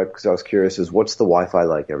asked, right, because I was curious, is what's the Wi-Fi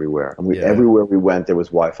like everywhere? And everywhere we went, there was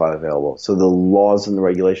Wi-Fi available. So the laws and the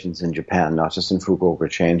regulations in Japan, not just in Fukuoka,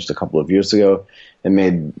 changed a couple of years ago and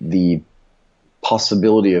made the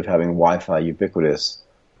possibility of having Wi-Fi ubiquitous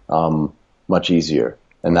much easier.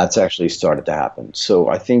 And that's actually started to happen. So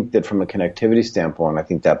I think that from a connectivity standpoint, I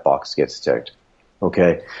think that box gets ticked.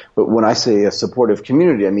 Okay. But when I say a supportive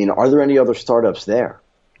community, I mean, are there any other startups there?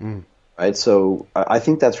 Right. So I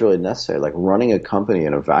think that's really necessary. Like running a company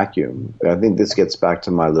in a vacuum. I think this gets back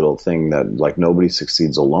to my little thing that like nobody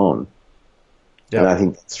succeeds alone. Yeah. And I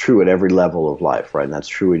think that's true at every level of life, right? And that's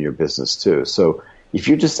true in your business too. So if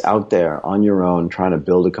you're just out there on your own trying to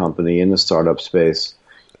build a company in the startup space,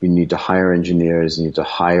 you need to hire engineers, you need to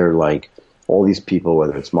hire like all these people,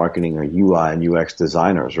 whether it's marketing or UI and UX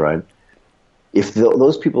designers, right? If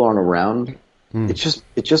those people aren't around, it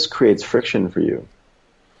just creates friction for you.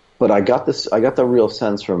 But I got the real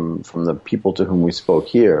sense from the people to whom we spoke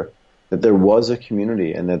here that there was a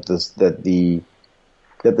community, and that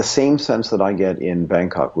the same sense that I get in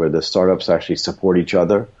Bangkok, where the startups actually support each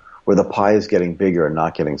other, where the pie is getting bigger and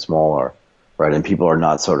not getting smaller, right? And people are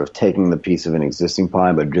not sort of taking the piece of an existing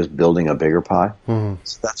pie, but just building a bigger pie.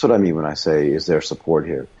 So that's what I mean when I say, is there support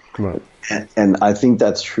here? Right. And I think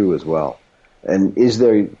that's true as well. And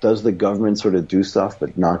does the government sort of do stuff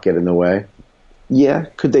but not get in the way? Yeah.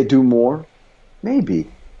 Could they do more?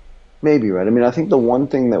 Maybe, right? I mean, I think one of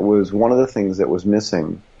the things that was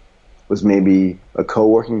missing was maybe a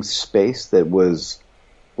co-working space that was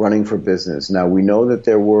running for business. Now, we know that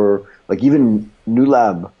there were, like even New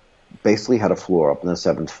Lab basically had a floor up on the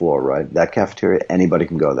 7th floor, right? That cafeteria, anybody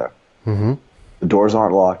can go there. The doors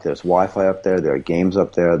aren't locked. There's Wi-Fi up there. There are games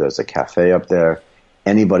up there. There's a cafe up there.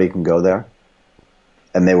 Anybody can go there.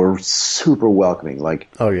 And they were super welcoming. Like,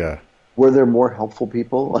 oh yeah. Were there more helpful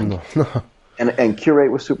people? Like, no. And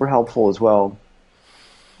Curate was super helpful as well,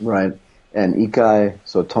 right? And Ikai,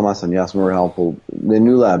 so Thomas and Yasmin were helpful. The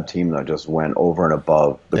New Lab team, though, just went over and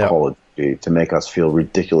above the Call of Duty to make us feel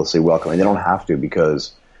ridiculously welcoming. They don't have to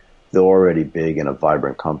because they're already big and a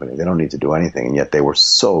vibrant company. They don't need to do anything, and yet they were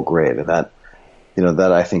so great. And that,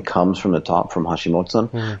 that I think comes from the top, from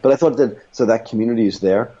Hashimoto-san. But I thought that community is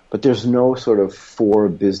there, but there's no sort of for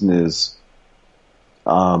business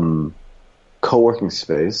co-working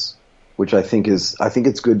space, which I think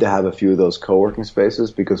it's good to have a few of those co-working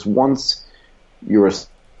spaces, because once you're a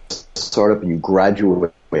startup and you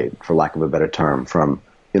graduate, for lack of a better term, from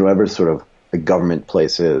whatever sort of the government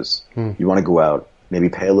place is, you want to go out, maybe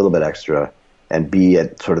pay a little bit extra, and be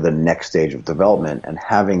at sort of the next stage of development, and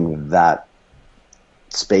having that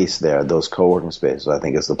space there, those co-working spaces, I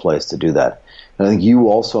think is the place to do that. And I think you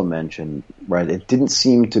also mentioned, right, it didn't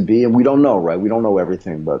seem to be, and we don't know, right, we don't know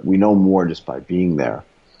everything, but we know more just by being there.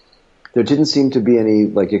 There didn't seem to be any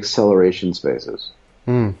like acceleration spaces.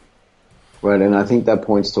 Right, and I think that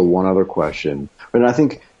points to one other question. And I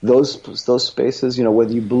think those spaces,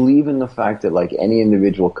 whether you believe in the fact that like any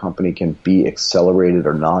individual company can be accelerated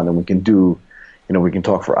or not, and we can we can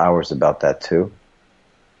talk for hours about that too.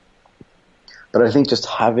 But I think just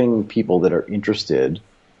having people that are interested,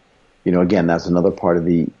 again, that's another part of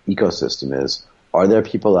the ecosystem is, are there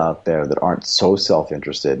people out there that aren't so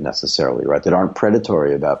self-interested necessarily, right? That aren't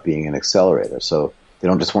predatory about being an accelerator. So they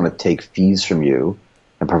don't just want to take fees from you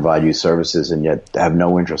and provide you services and yet have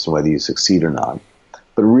no interest in whether you succeed or not.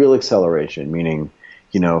 But real acceleration, meaning,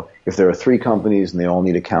 if there are 3 companies and they all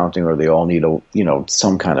need accounting, or they all need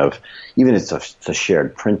some kind of, even if it's a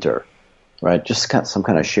shared printer, right? Just some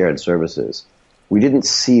kind of shared services. We didn't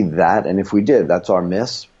see that, and if we did, that's our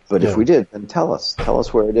miss. But if we did, then tell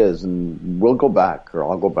us where it is, and we'll go back, or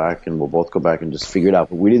I'll go back, and we'll both go back and just figure it out.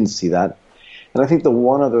 But we didn't see that. And I think the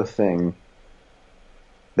one other thing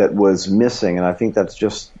that was missing, and I think that's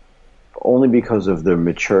just only because of the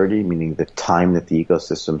maturity, meaning the time that the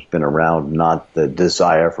ecosystem's been around, not the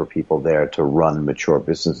desire for people there to run mature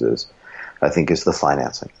businesses, I think is the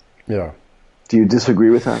financing. Yeah. Do you disagree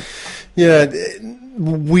with that? Yeah,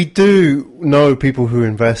 we do know people who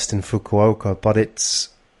invest in Fukuoka, but it's,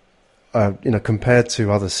 compared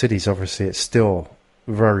to other cities, obviously it's still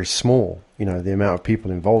very small, the amount of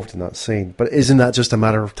people involved in that scene. But isn't that just a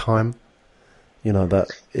matter of time? That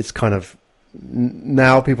it's kind of,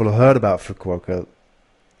 now people have heard about Fukuoka,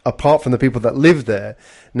 apart from the people that live there,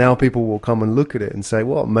 now people will come and look at it and say,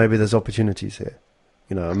 well, maybe there's opportunities here,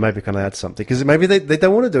 maybe can I add something? Because maybe they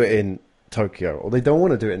don't want to do it in Tokyo, or they don't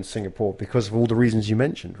want to do it in Singapore because of all the reasons you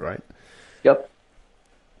mentioned, right? Yep.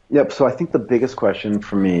 So I think the biggest question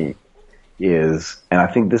for me is, and I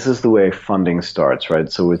think this is the way funding starts,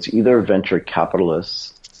 right? So it's either venture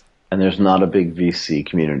capitalists, and there's not a big VC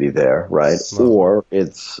community there, right? No. Or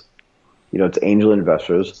it's angel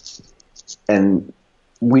investors, and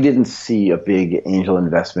we didn't see a big angel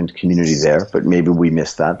investment community there, but maybe we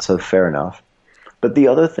missed that, so fair enough. But the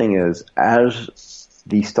other thing is, as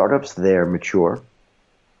the startups there mature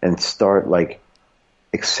and start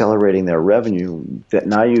accelerating their revenue, that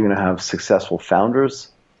now you're going to have successful founders.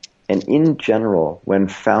 And in general, when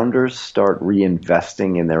founders start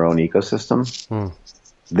reinvesting in their own ecosystem,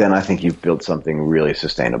 then I think you've built something really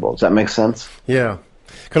sustainable. Does that make sense? Yeah.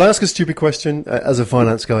 Can I ask a stupid question? As a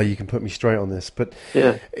finance guy, you can put me straight on this. But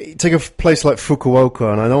yeah. Take a place like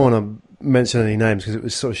Fukuoka, and I don't want to mention any names because it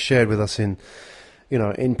was sort of shared with us in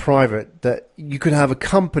private, that you could have a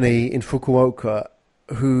company in Fukuoka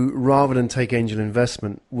who, rather than take angel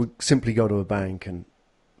investment, would simply go to a bank and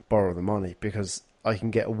borrow the money because I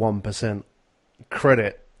can get 1%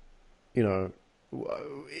 credit.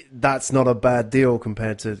 That's not a bad deal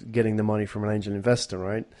compared to getting the money from an angel investor,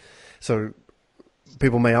 right? So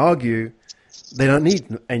people may argue they don't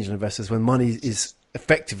need angel investors when money is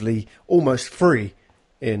effectively almost free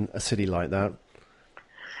in a city like that.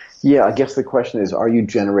 Yeah, I guess the question is, are you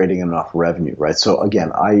generating enough revenue, right? So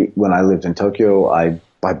again, when I lived in Tokyo, I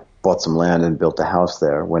bought some land and built a house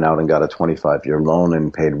there, went out and got a 25-year loan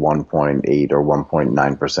and paid 1.8 or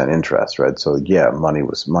 1.9% interest, right? So yeah, money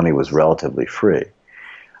was relatively free.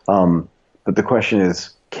 But the question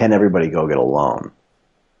is, can everybody go get a loan?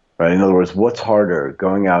 Right? In other words, what's harder,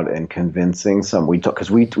 going out and convincing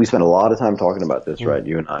because we spent a lot of time talking about this, right?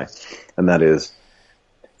 You and I, and that is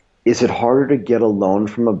it harder to get a loan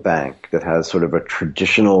from a bank that has sort of a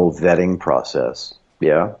traditional vetting process?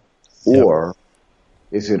 Yeah. Or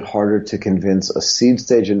is it harder to convince a seed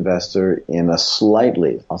stage investor in a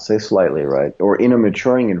slightly, I'll say slightly, right, or in a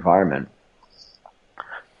maturing environment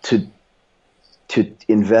to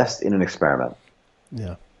invest in an experiment?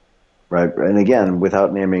 Yeah. Right. And again,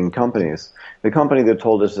 without naming companies, the company that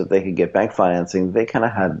told us that they could get bank financing, they kind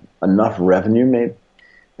of had enough revenue made,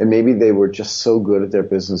 and maybe they were just so good at their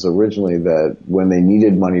business originally that when they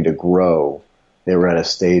needed money to grow, they were at a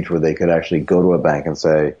stage where they could actually go to a bank and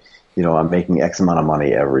say, I'm making X amount of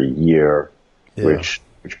money every year, which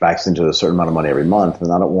backs into a certain amount of money every month,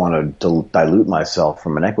 and I don't want to dilute myself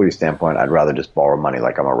from an equity standpoint. I'd rather just borrow money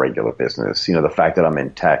like I'm a regular business. The fact that I'm in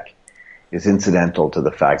tech is incidental to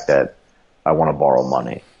the fact that I want to borrow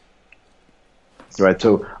money. Right?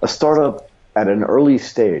 So a startup at an early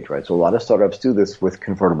stage, right? So a lot of startups do this with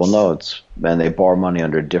convertible notes, and they borrow money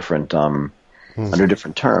under different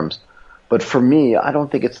terms. But for me, I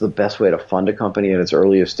don't think it's the best way to fund a company at its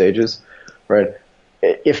earliest stages, right?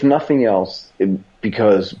 If nothing else,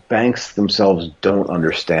 because banks themselves don't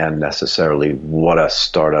understand necessarily what a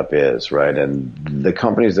startup is, right? And the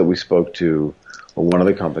companies that we spoke to, or one of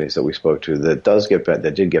the companies that we spoke to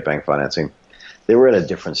that did get bank financing, they were at a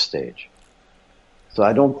different stage. So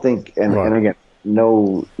I don't think, and again,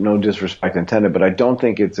 no disrespect intended, but I don't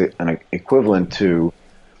think it's an equivalent to,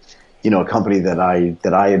 a company that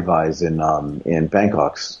I advise in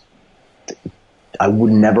Bangkok's. I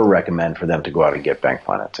would never recommend for them to go out and get bank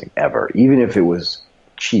financing ever, even if it was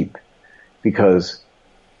cheap, because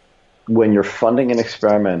when you're funding an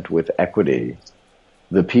experiment with equity,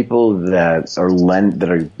 the people that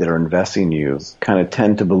are investing in you kind of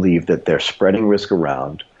tend to believe that they're spreading risk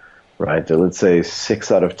around, right? That let's say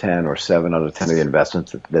 6 out of 10 or 7 out of 10 of the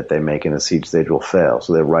investments that they make in a seed stage will fail.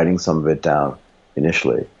 So they're writing some of it down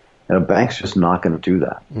initially. And a bank's just not going to do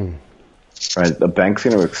that. Right? A bank's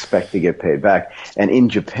going to expect to get paid back. And in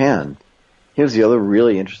Japan, here's the other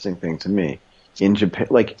really interesting thing to me. In Japan,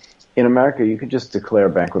 in America, you can just declare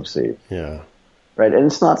bankruptcy. Yeah. Right? And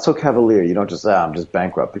it's not so cavalier. You don't just say, I'm just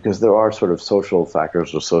bankrupt, because there are sort of social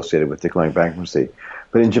factors associated with declaring bankruptcy.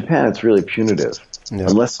 But in Japan, it's really punitive,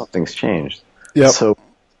 unless something's changed. Yeah. So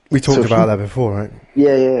we talked about that before, right?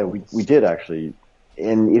 Yeah. We did actually.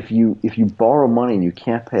 And if you borrow money and you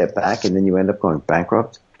can't pay it back, and then you end up going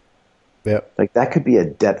bankrupt, that could be a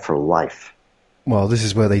debt for life. Well, this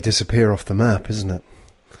is where they disappear off the map, isn't it?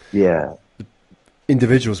 Yeah.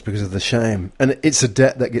 Individuals, because of the shame, and it's a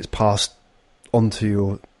debt that gets passed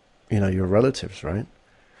onto your relatives, right?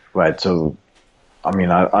 Right. So, I mean,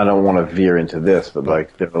 I don't want to veer into this, but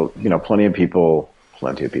there are, plenty of people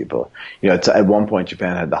plenty of people. At one point,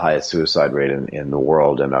 Japan had the highest suicide rate in the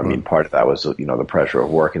world, and I mean, part of that was the pressure of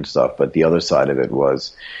work and stuff. But the other side of it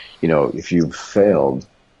was, if you failed,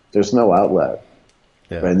 there's no outlet.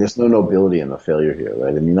 Yeah. Right? And there's no nobility in the failure here,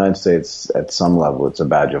 right? In the United States, at some level, it's a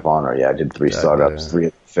badge of honor. Yeah, I did 3 startups,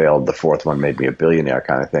 3 failed, the 4th one made me a billionaire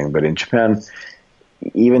kind of thing. But in Japan,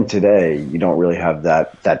 even today, you don't really have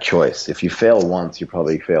that choice. If you fail once, you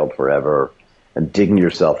probably failed forever. And digging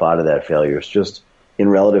yourself out of that failure is just, in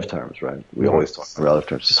relative terms, right? We always talk in relative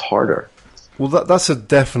terms. It's harder. Well, that's a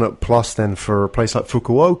definite plus then for a place like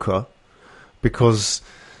Fukuoka, because,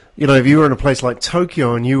 if you were in a place like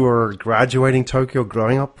Tokyo and you were graduating Tokyo,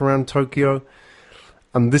 growing up around Tokyo,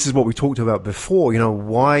 and this is what we talked about before,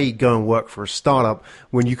 why go and work for a startup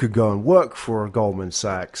when you could go and work for a Goldman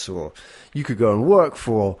Sachs, or you could go and work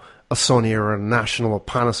for a Sony or a National or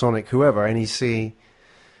Panasonic, whoever, NEC.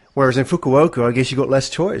 Whereas in Fukuoka, I guess you got less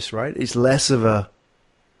choice, right? It's less of a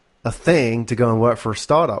thing to go and work for a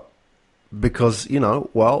startup because,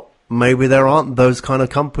 maybe there aren't those kind of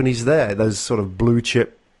companies there, those sort of blue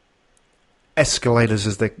chip escalators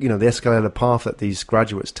as the escalator path that these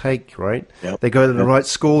graduates take, right? Yep. They go to the right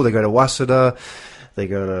school, they go to Waseda, they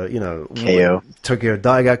go to, Keio, Tokyo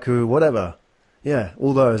Daigaku, whatever. Yeah,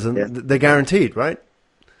 all those. And they're guaranteed, right?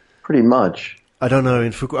 Pretty much. I don't know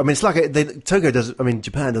in Fukuoka. I mean, it's like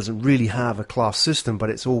Japan doesn't really have a class system, but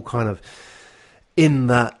it's all kind of in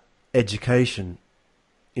that education,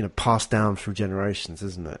 passed down through generations,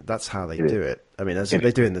 isn't it? That's how they do it. I mean, as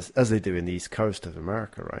they do in the East Coast of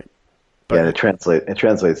America, right? But, and it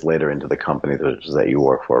translates later into the company that you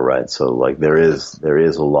work for, right? So, like, there is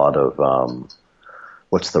a lot of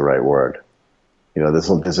what's the right word?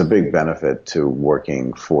 There's a big benefit to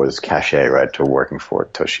working for this cachet, right? To working for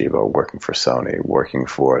Toshiba, working for Sony, working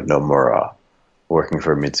for Nomura, working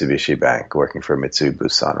for Mitsubishi Bank, working for Mitsui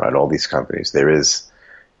Bussan, right? All these companies, there is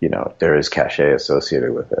cachet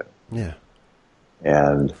associated with it. Yeah.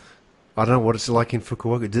 And I don't know what it's like in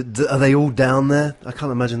Fukuoka. Are they all down there? I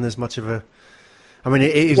can't imagine there's much of a. I mean,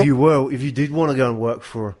 if you did want to go and work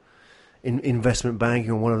for investment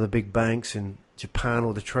banking or one of the big banks in Japan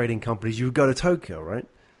or the trading companies, you would go to Tokyo, right?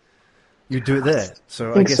 You'd do it there.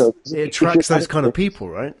 So I guess it attracts those kind of people,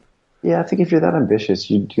 right? Yeah, I think if you're that ambitious,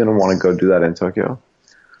 you're going to want to go do that in Tokyo.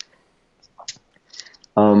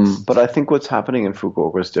 But I think what's happening in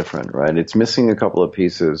Fukuoka is different, right? It's missing a couple of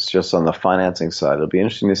pieces just on the financing side. It'll be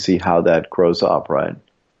interesting to see how that grows up, right?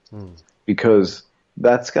 Because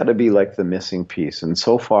that's got to be like the missing piece. And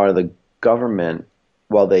so far, the government,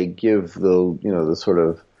 while they give the sort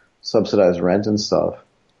of subsidized rent and stuff,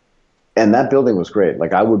 and that building was great.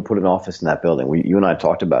 Like, I would put an office in that building. You and I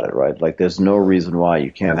talked about it, right? Like, there's no reason why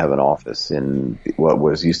you can't have an office in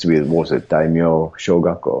what used to be, Daimyo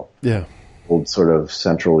Shogako? Yeah. Old sort of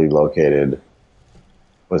centrally located,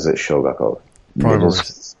 was it Shogako?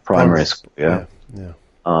 Primary school, yeah.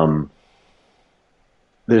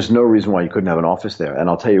 There's no reason why you couldn't have an office there. And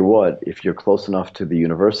I'll tell you what, if you're close enough to the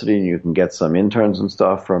university and you can get some interns and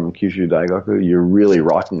stuff from Kyushu Daigaku, you're really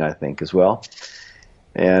rocking, I think, as well.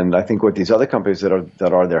 And I think what these other companies that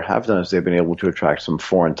are there have done is they've been able to attract some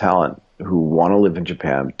foreign talent who want to live in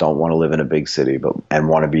Japan, don't want to live in a big city, and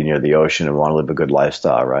want to be near the ocean and want to live a good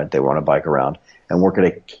lifestyle, right? They want to bike around and work at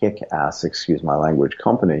a kick-ass, excuse my language,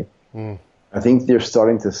 company. I think they're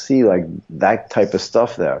starting to see like that type of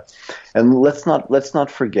stuff there. And let's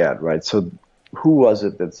not forget, right? So who was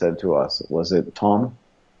it that said to us? Was it Tom?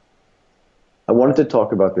 I wanted to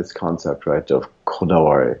talk about this concept, right, of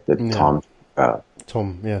kodawari that Tom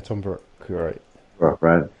Tom Burke, right?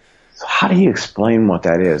 Right. So how do you explain what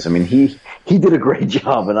that is? I mean, he did a great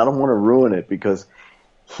job, and I don't want to ruin it because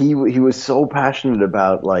he was so passionate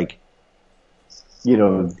about, like,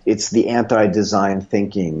 it's the anti-design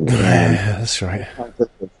thinking. And, that's right.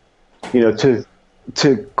 To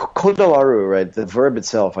kodawaru, right? The verb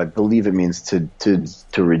itself, I believe it means to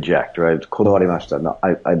reject, right? Kodawarimashita. No,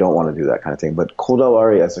 I don't want to do that kind of thing. But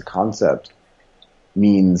kodawari as a concept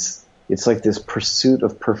means it's like this pursuit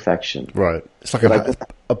of perfection. Right. It's like an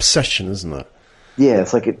obsession, isn't it? Yeah,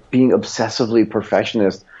 it's like it being obsessively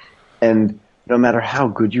perfectionist, and no matter how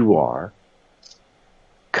good you are,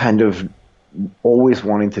 kind of always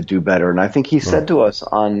wanting to do better. And I think he said to us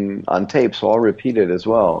on tape, so I'll repeat it as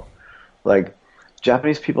well. Like,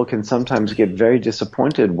 Japanese people can sometimes get very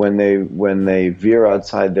disappointed when they veer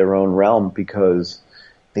outside their own realm because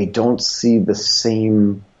they don't see the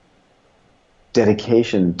same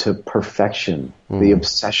dedication to perfection, the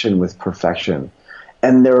obsession with perfection.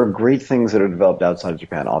 And there are great things that are developed outside of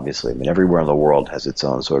Japan, obviously. I mean, everywhere in the world has its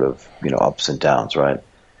own sort of, ups and downs, right?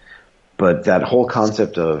 But that whole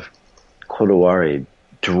concept of kodawari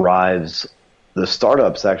drives the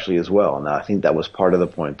startups actually as well. Now, I think that was part of the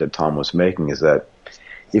point that Tom was making, is that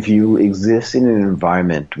if you exist in an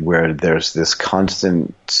environment where there's this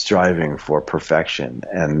constant striving for perfection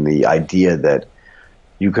and the idea that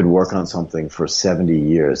you could work on something for 70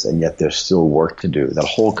 years and yet there's still work to do, that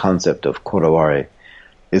whole concept of kodawari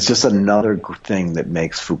is just another thing that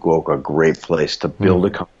makes Fukuoka a great place to build a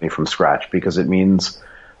company from scratch, because it means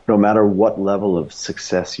no matter what level of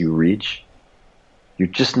success you reach, you're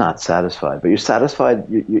just not satisfied. But you're satisfied.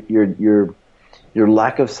 Your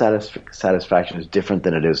lack of satisfaction is different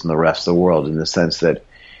than it is in the rest of the world, in the sense that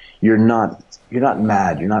you're not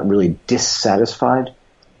mad. You're not really dissatisfied.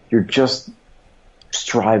 You're just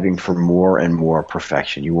striving for more and more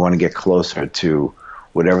perfection. You want to get closer to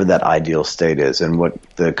whatever that ideal state is. And what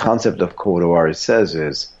the concept of kodawari says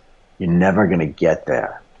is, you're never going to get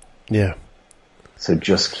there. Yeah. So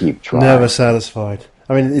just keep trying. Never satisfied.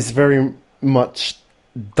 I mean, it's very much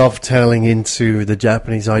dovetailing into the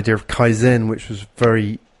Japanese idea of Kaizen, which was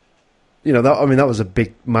very, that was a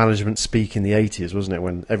big management speak in the 80s, wasn't it?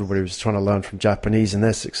 When everybody was trying to learn from Japanese and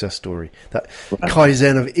their success story. That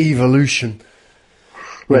Kaizen of evolution.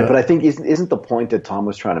 Right, but I think isn't the point that Tom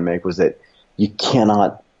was trying to make was that you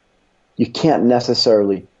can't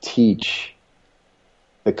necessarily teach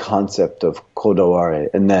the concept of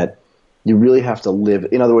kodawari, and that you really have to live.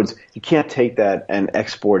 In other words, you can't take that and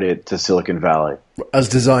export it to Silicon Valley as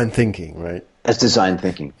design thinking, right? As design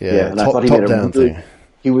thinking, yeah. And I thought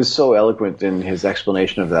he was so eloquent in his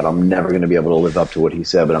explanation of that. I'm never going to be able to live up to what he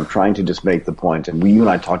said, but I'm trying to just make the point. And you and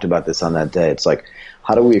I talked about this on that day. It's like,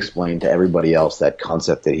 how do we explain to everybody else that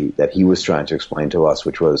concept that he was trying to explain to us,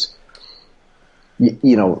 which was,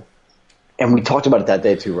 and we talked about it that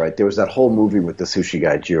day too, right? There was that whole movie with the sushi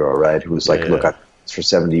guy, Jiro, right? Who was like, look, I've done this for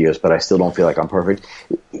 70 years, but I still don't feel like I'm perfect.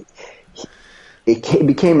 It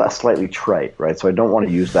became a slightly trite, right? So I don't want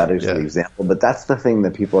to use that as an example, but that's the thing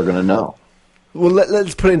that people are going to know. Well,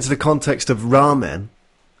 let's put it into the context of ramen.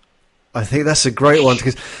 I think that's a great one,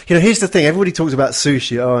 because, here's the thing. Everybody talks about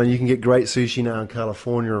sushi. And you can get great sushi now in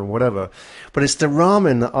California or whatever. But it's the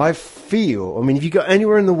ramen that I feel, if you go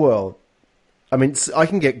anywhere in the world, I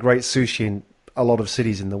can get great sushi in a lot of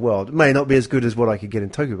cities in the world. It may not be as good as what I could get in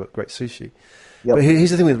Tokyo, but great sushi. Yep. But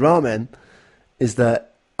here's the thing with ramen, is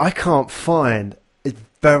that I can't find, it's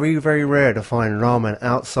very, very rare to find ramen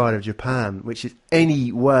outside of Japan, which is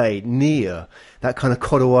any way near that kind of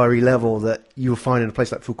kodawari level that you'll find in a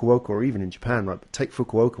place like Fukuoka, or even in Japan, right? But take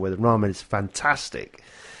Fukuoka, where the ramen is fantastic.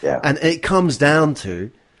 Yeah. And it comes down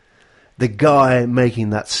to the guy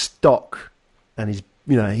making that stock, and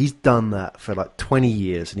he's done that for like 20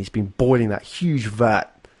 years, and he's been boiling that huge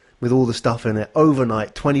vat with all the stuff in it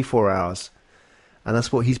overnight, 24 hours. And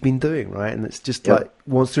that's what he's been doing, right? And it's just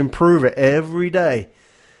wants to improve it every day.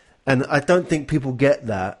 And I don't think people get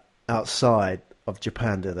that outside of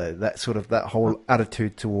Japan, do they? That whole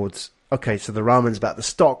attitude towards, okay, so the ramen's about the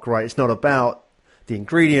stock, right? It's not about the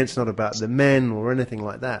ingredients, not about the men or anything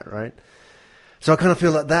like that, right? So I kind of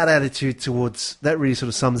feel like that attitude towards, that really sort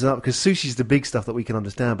of sums it up, because sushi's the big stuff that we can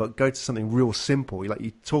understand, but go to something real simple. Like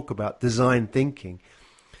you talk about design thinking,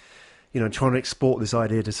 trying to export this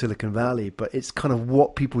idea to Silicon Valley, but it's kind of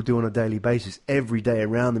what people do on a daily basis, every day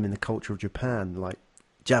around them in the culture of Japan. Like,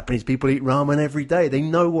 Japanese people eat ramen every day. They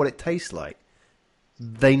know what it tastes like.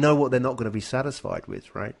 They know what they're not going to be satisfied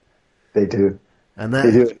with, right? They do. And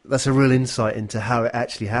that's a real insight into how it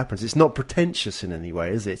actually happens. It's not pretentious in any way,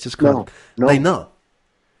 is it? It's just kind of, they know.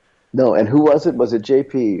 No, and who was it? Was it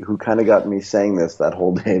JP who kind of got me saying this that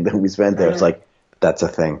whole day that we spent there? It's like, that's a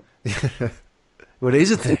thing. Well, it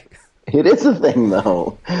is a thing. It is a thing,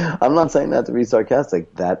 though. I'm not saying that to be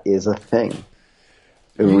sarcastic. That is a thing.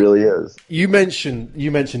 It really is. You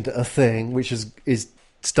mentioned a thing, which is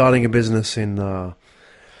starting a business in,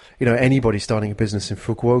 anybody starting a business in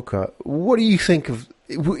Fukuoka. What do you think of,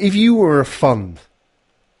 if you were a fund,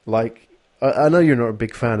 like, I know you're not a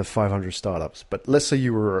big fan of 500 startups, but let's say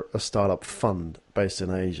you were a startup fund based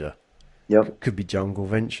in Asia. Yep. Could be Jungle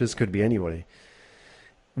Ventures, could be anybody.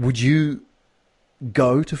 Would you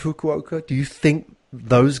go to Fukuoka? Do you think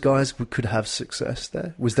those guys could have success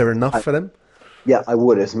there? Was there enough for them? Yeah, I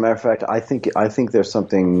would. As a matter of fact, I think there's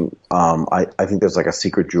something. I think there's like a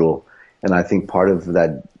secret jewel, and I think part of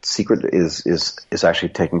that secret is actually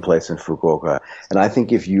taking place in Fukuoka. And I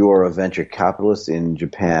think if you're a venture capitalist in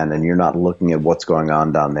Japan and you're not looking at what's going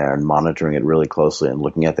on down there and monitoring it really closely and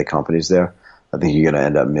looking at the companies there, I think you're going to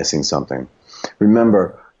end up missing something.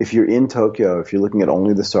 Remember, if you're in Tokyo, if you're looking at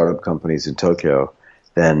only the startup companies in Tokyo,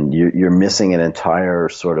 then you're missing an entire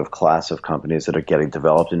sort of class of companies that are getting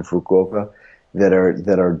developed in Fukuoka that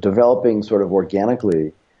are developing sort of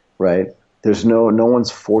organically, right? There's no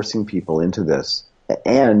one's forcing people into this.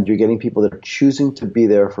 And you're getting people that are choosing to be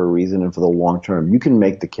there for a reason and for the long term. You can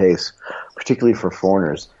make the case, particularly for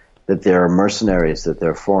foreigners, that there are mercenaries, that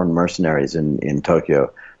there are foreign mercenaries in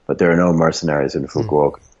Tokyo, but there are no mercenaries in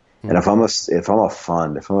Fukuoka. And if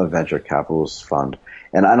I'm a venture capitalist fund,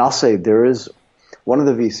 and I'll say there is one of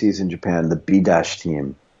the VCs in Japan, the B-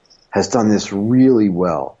 team, has done this really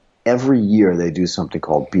well. Every year they do something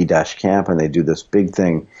called B-Camp, and they do this big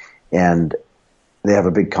thing, and they have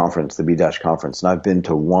a big conference, the B-Conference, and I've been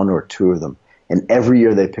to one or two of them. And every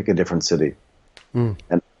year they pick a different city.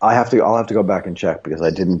 And I'll have to go back and check because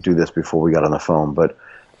I didn't do this before we got on the phone. But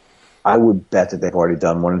I would bet that they've already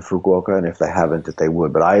done one in Fukuoka, and if they haven't, that they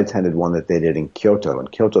would. But I attended one that they did in Kyoto,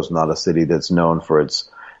 and Kyoto's not a city that's known for as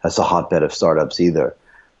a hotbed of startups either.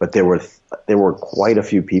 But there were quite a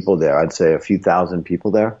few people there. I'd say a few thousand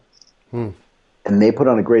people there, and they put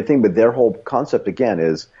on a great thing. But their whole concept again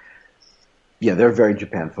is, yeah, they're very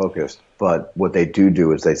Japan focused, but what they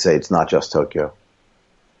do is they say it's not just Tokyo.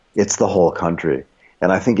 It's the whole country.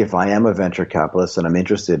 And I think if I am a venture capitalist and I'm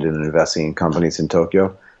interested in investing in companies in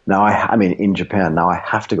Tokyo, in Japan, now I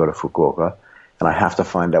have to go to Fukuoka and I have to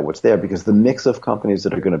find out what's there, because the mix of companies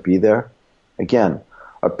that are going to be there, again,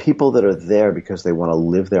 are people that are there because they want to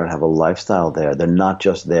live there and have a lifestyle there. They're not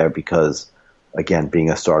just there because, again,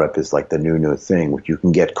 being a startup is like the new thing, which you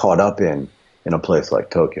can get caught up in a place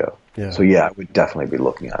like Tokyo. Yeah. So yeah, I would definitely be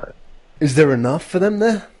looking at it. Is there enough for them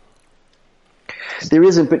there? There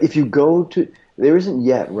isn't, but if you go to, there isn't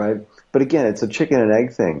yet, right? But again, it's a chicken and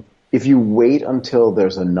egg thing. If you wait until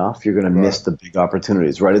there's enough, you're going to miss the big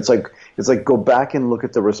opportunities, right? It's like go back and look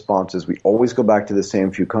at the responses. We always go back to the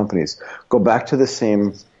same few companies. Go back to the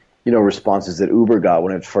same, responses that Uber got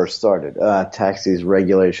when it first started. Taxis,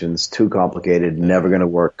 regulations, too complicated, never going to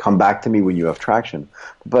work. Come back to me when you have traction.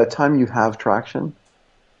 But by the time you have traction,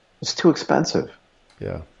 it's too expensive.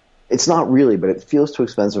 Yeah. It's not really, but it feels too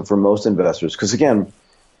expensive for most investors. Because again,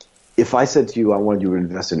 if I said to you, I wanted you to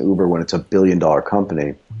invest in Uber when it's $1 billion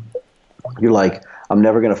company, you're like, I'm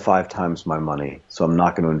never going to 5 times my money, so I'm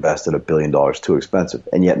not going to invest at $1 billion, too expensive.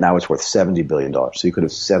 And yet now it's worth $70 billion, so you could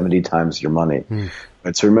have 70 times your money.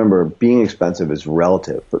 But so remember, being expensive is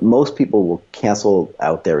relative, but most people will cancel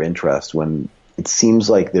out their interest when it seems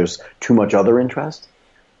like there's too much other interest.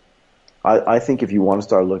 I think if you want to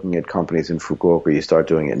start looking at companies in Fukuoka, you start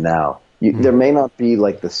doing it now. There may not be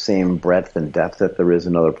like the same breadth and depth that there is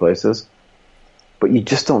in other places, but you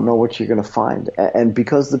just don't know what you're going to find. And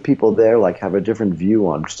because the people there like have a different view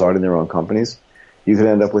on starting their own companies, you could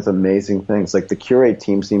end up with amazing things. Like the Curate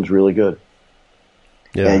team seems really good.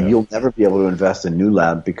 And you'll never be able to invest in New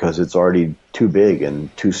Lab because it's already too big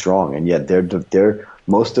and too strong. And yet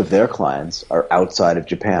most of their clients are outside of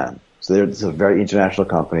Japan. So it's a very international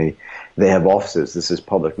company. They have offices, this is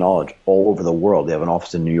public knowledge, all over the world. They have an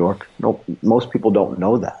office in New York. No, most people don't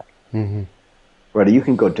know that. Right? You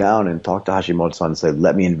can go down and talk to Hashimoto-san and say,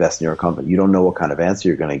 let me invest in your company. You don't know what kind of answer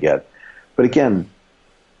you're going to get. But again,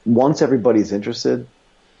 once everybody's interested,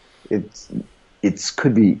 it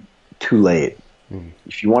could be too late.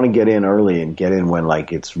 If you want to get in early and get in when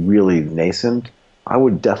like it's really nascent, I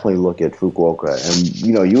would definitely look at Fukuoka.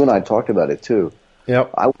 And, you and I talked about it too.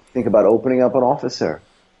 Yep. I would think about opening up an office there.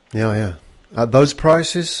 Yeah. At those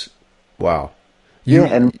prices, wow.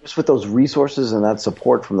 And just with those resources and that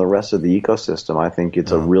support from the rest of the ecosystem, I think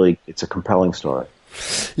it's a compelling story.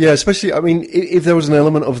 Yeah, especially, if there was an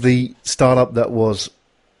element of the startup that was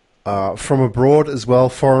from abroad as well,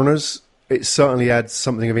 foreigners, it certainly adds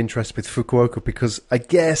something of interest with Fukuoka, because I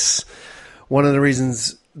guess one of the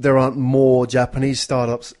reasons there aren't more Japanese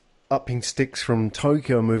startups upping sticks from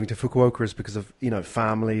Tokyo and moving to Fukuoka is because of,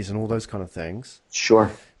 families and all those kind of things.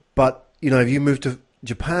 Sure. But, if you move to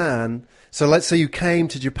Japan, so let's say you came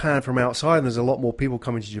to Japan from outside, and there's a lot more people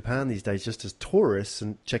coming to Japan these days just as tourists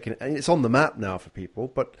and checking it. And it's on the map now for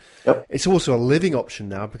people, but it's also a living option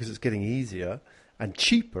now because it's getting easier and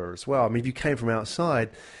cheaper as well. If you came from outside,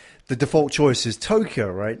 the default choice is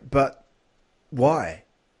Tokyo, right? But why?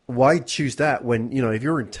 Why choose that when, if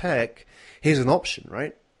you're in tech, here's an option,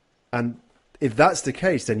 right? And if that's the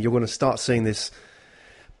case, then you're going to start seeing this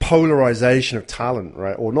polarization of talent,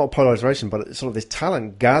 right? Or not polarization, but it's sort of this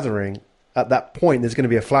talent gathering. At that point, there's going to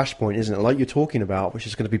be a flashpoint, isn't it? Like you're talking about, which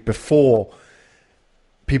is going to be before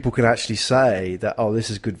people can actually say that, oh, this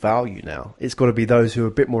is good value now. It's got to be those who are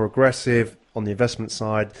a bit more aggressive on the investment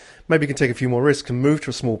side, maybe can take a few more risks and move to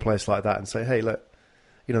a small place like that and say, hey, look,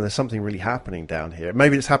 there's something really happening down here.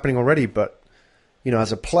 Maybe it's happening already, but,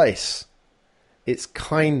 as a place, it's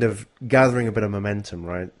kind of gathering a bit of momentum,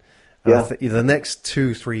 right? And I think the next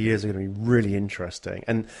 2-3 years are going to be really interesting.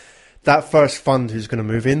 And that first fund who's going to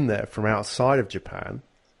move in there from outside of Japan,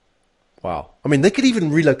 wow. I mean, they could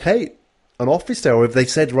even relocate an office there, or if they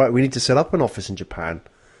said, right, we need to set up an office in Japan,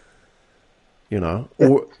 you know.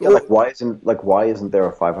 Like why isn't there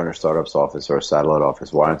a 500 startups office or a satellite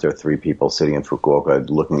office? Why aren't there 3 people sitting in Fukuoka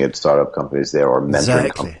looking at startup companies there, or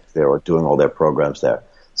mentoring companies there, or doing all their programs there?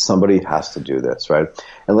 Somebody has to do this, right?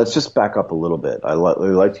 And let's just back up a little bit. We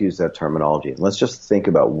like to use that terminology. Let's just think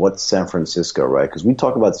about what San Francisco, right? Because we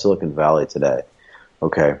talk about Silicon Valley today,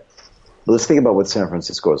 okay? But let's think about what San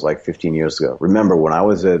Francisco was like 15 years ago. Remember, when I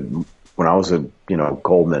was at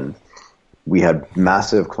Goldman, we had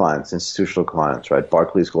massive clients, institutional clients, right?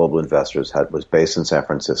 Barclays Global Investors was based in San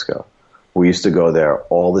Francisco. We used to go there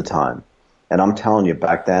all the time. And I'm telling you,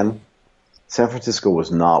 back then, San Francisco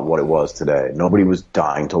was not what it was today. Nobody was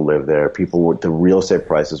dying to live there. The real estate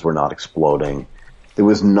prices were not exploding. There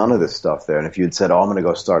was none of this stuff there. And if you had said, I'm going to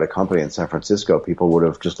go start a company in San Francisco, people would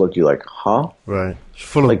have just looked at you like, huh? Right. It's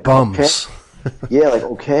full of bums. Okay. Yeah, like,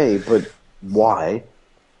 okay, but why?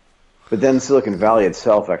 But then Silicon Valley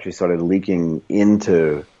itself actually started leaking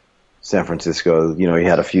into San Francisco. You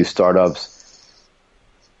had a few startups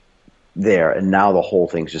there, and now the whole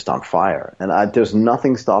thing's just on fire. And there's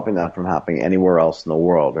nothing stopping that from happening anywhere else in the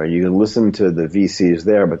world. Right? You can listen to the VCs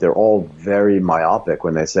there, but they're all very myopic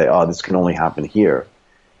when they say, this can only happen here.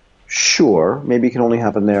 Sure, maybe it can only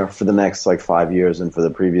happen there for the next 5 years and for the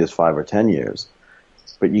previous 5 or 10 years.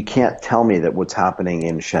 But you can't tell me that what's happening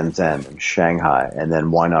in Shenzhen and Shanghai, and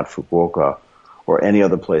then why not Fukuoka or any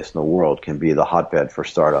other place in the world, can be the hotbed for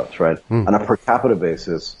startups, right? On a per capita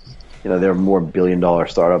basis, there are more billion-dollar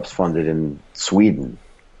startups funded in Sweden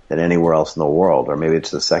than anywhere else in the world, or maybe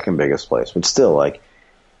it's the second biggest place. But still,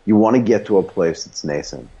 you want to get to a place that's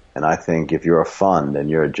nascent. And I think if you're a fund and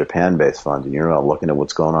you're a Japan-based fund and you're not looking at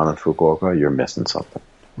what's going on in Fukuoka, you're missing something.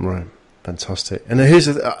 Right. Fantastic. And here's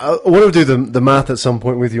I want to do the math at some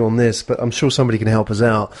point with you on this, but I'm sure somebody can help us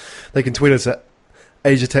out. They can tweet us at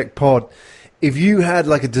Asia Tech Pod. If you had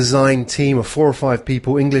a design team of 4 or 5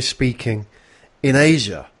 people, English speaking, in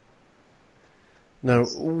Asia, now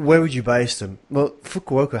where would you base them? Well,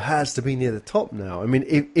 Fukuoka has to be near the top now. I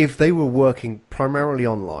mean, if they were working primarily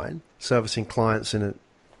online, servicing clients in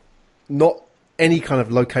not any kind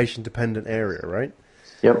of location dependent area, right?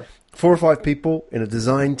 Yep. 4 or 5 people in a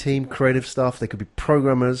design team, creative stuff. They could be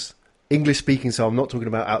programmers, English speaking. So I'm not talking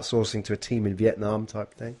about outsourcing to a team in Vietnam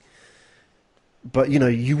type thing. But,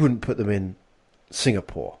 you wouldn't put them in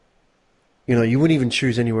Singapore. You wouldn't even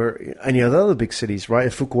choose any of the other big cities, right?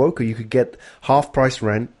 In Fukuoka, you could get half price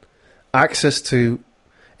rent, access to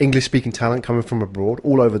English speaking talent coming from abroad,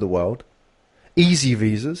 all over the world, easy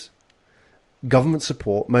visas, government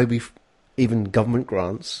support, maybe even government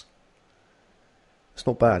grants. It's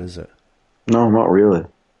not bad, is it? No, not really.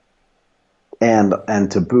 And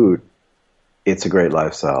to boot, it's a great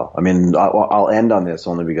lifestyle. I mean, I'll end on this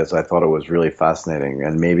only because I thought it was really fascinating,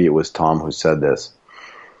 and maybe it was Tom who said this.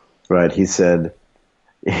 Right? He said,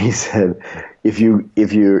 if you're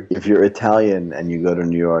Italian and you go to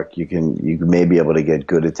New York, you may be able to get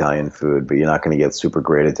good Italian food, but you're not going to get super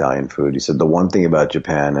great Italian food. He said the one thing about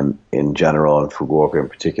Japan and in general and Fukuoka in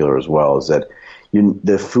particular as well is that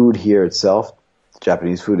the food here itself,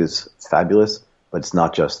 Japanese food, is fabulous, but it's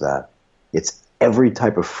not just that. It's every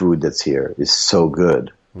type of food that's here is so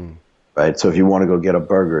good. Right? So if you want to go get a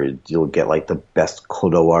burger, you'll get the best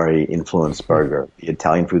Kodawari influenced burger. The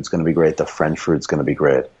Italian food's going to be great. The French food's going to be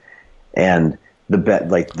great. And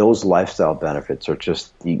those lifestyle benefits are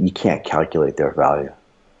just, you can't calculate their value.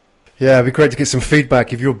 Yeah, it'd be great to get some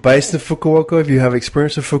feedback. If you're based in Fukuoka, if you have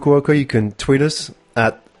experience in Fukuoka, you can tweet us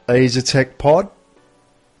at Asia Tech Pod.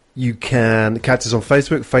 You can catch us on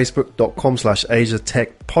Facebook, facebook.com/Asia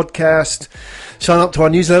Tech Podcast. Sign up to our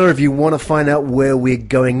newsletter if you want to find out where we're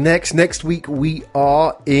going next. Next week we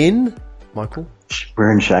are in, Michael?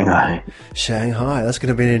 We're in Shanghai. Shanghai. That's going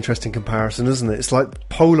to be an interesting comparison, isn't it? It's like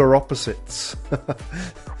polar opposites.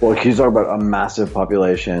 Well, you talk about a massive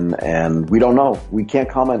population, and we don't know. We can't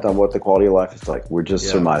comment on what the quality of life is like. We're just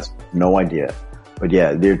surmising. No idea. But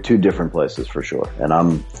yeah, they're 2 different places for sure. And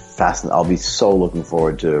I'm fascinated. I'll be so looking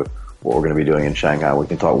forward to what we're going to be doing in Shanghai. We'll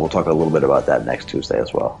talk a little bit about that next Tuesday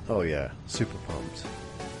as well. Oh yeah, super pumped.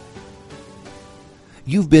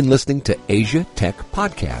 You've been listening to Asia Tech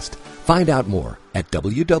Podcast. Find out more at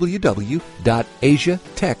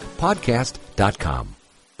www.asiatechpodcast.com.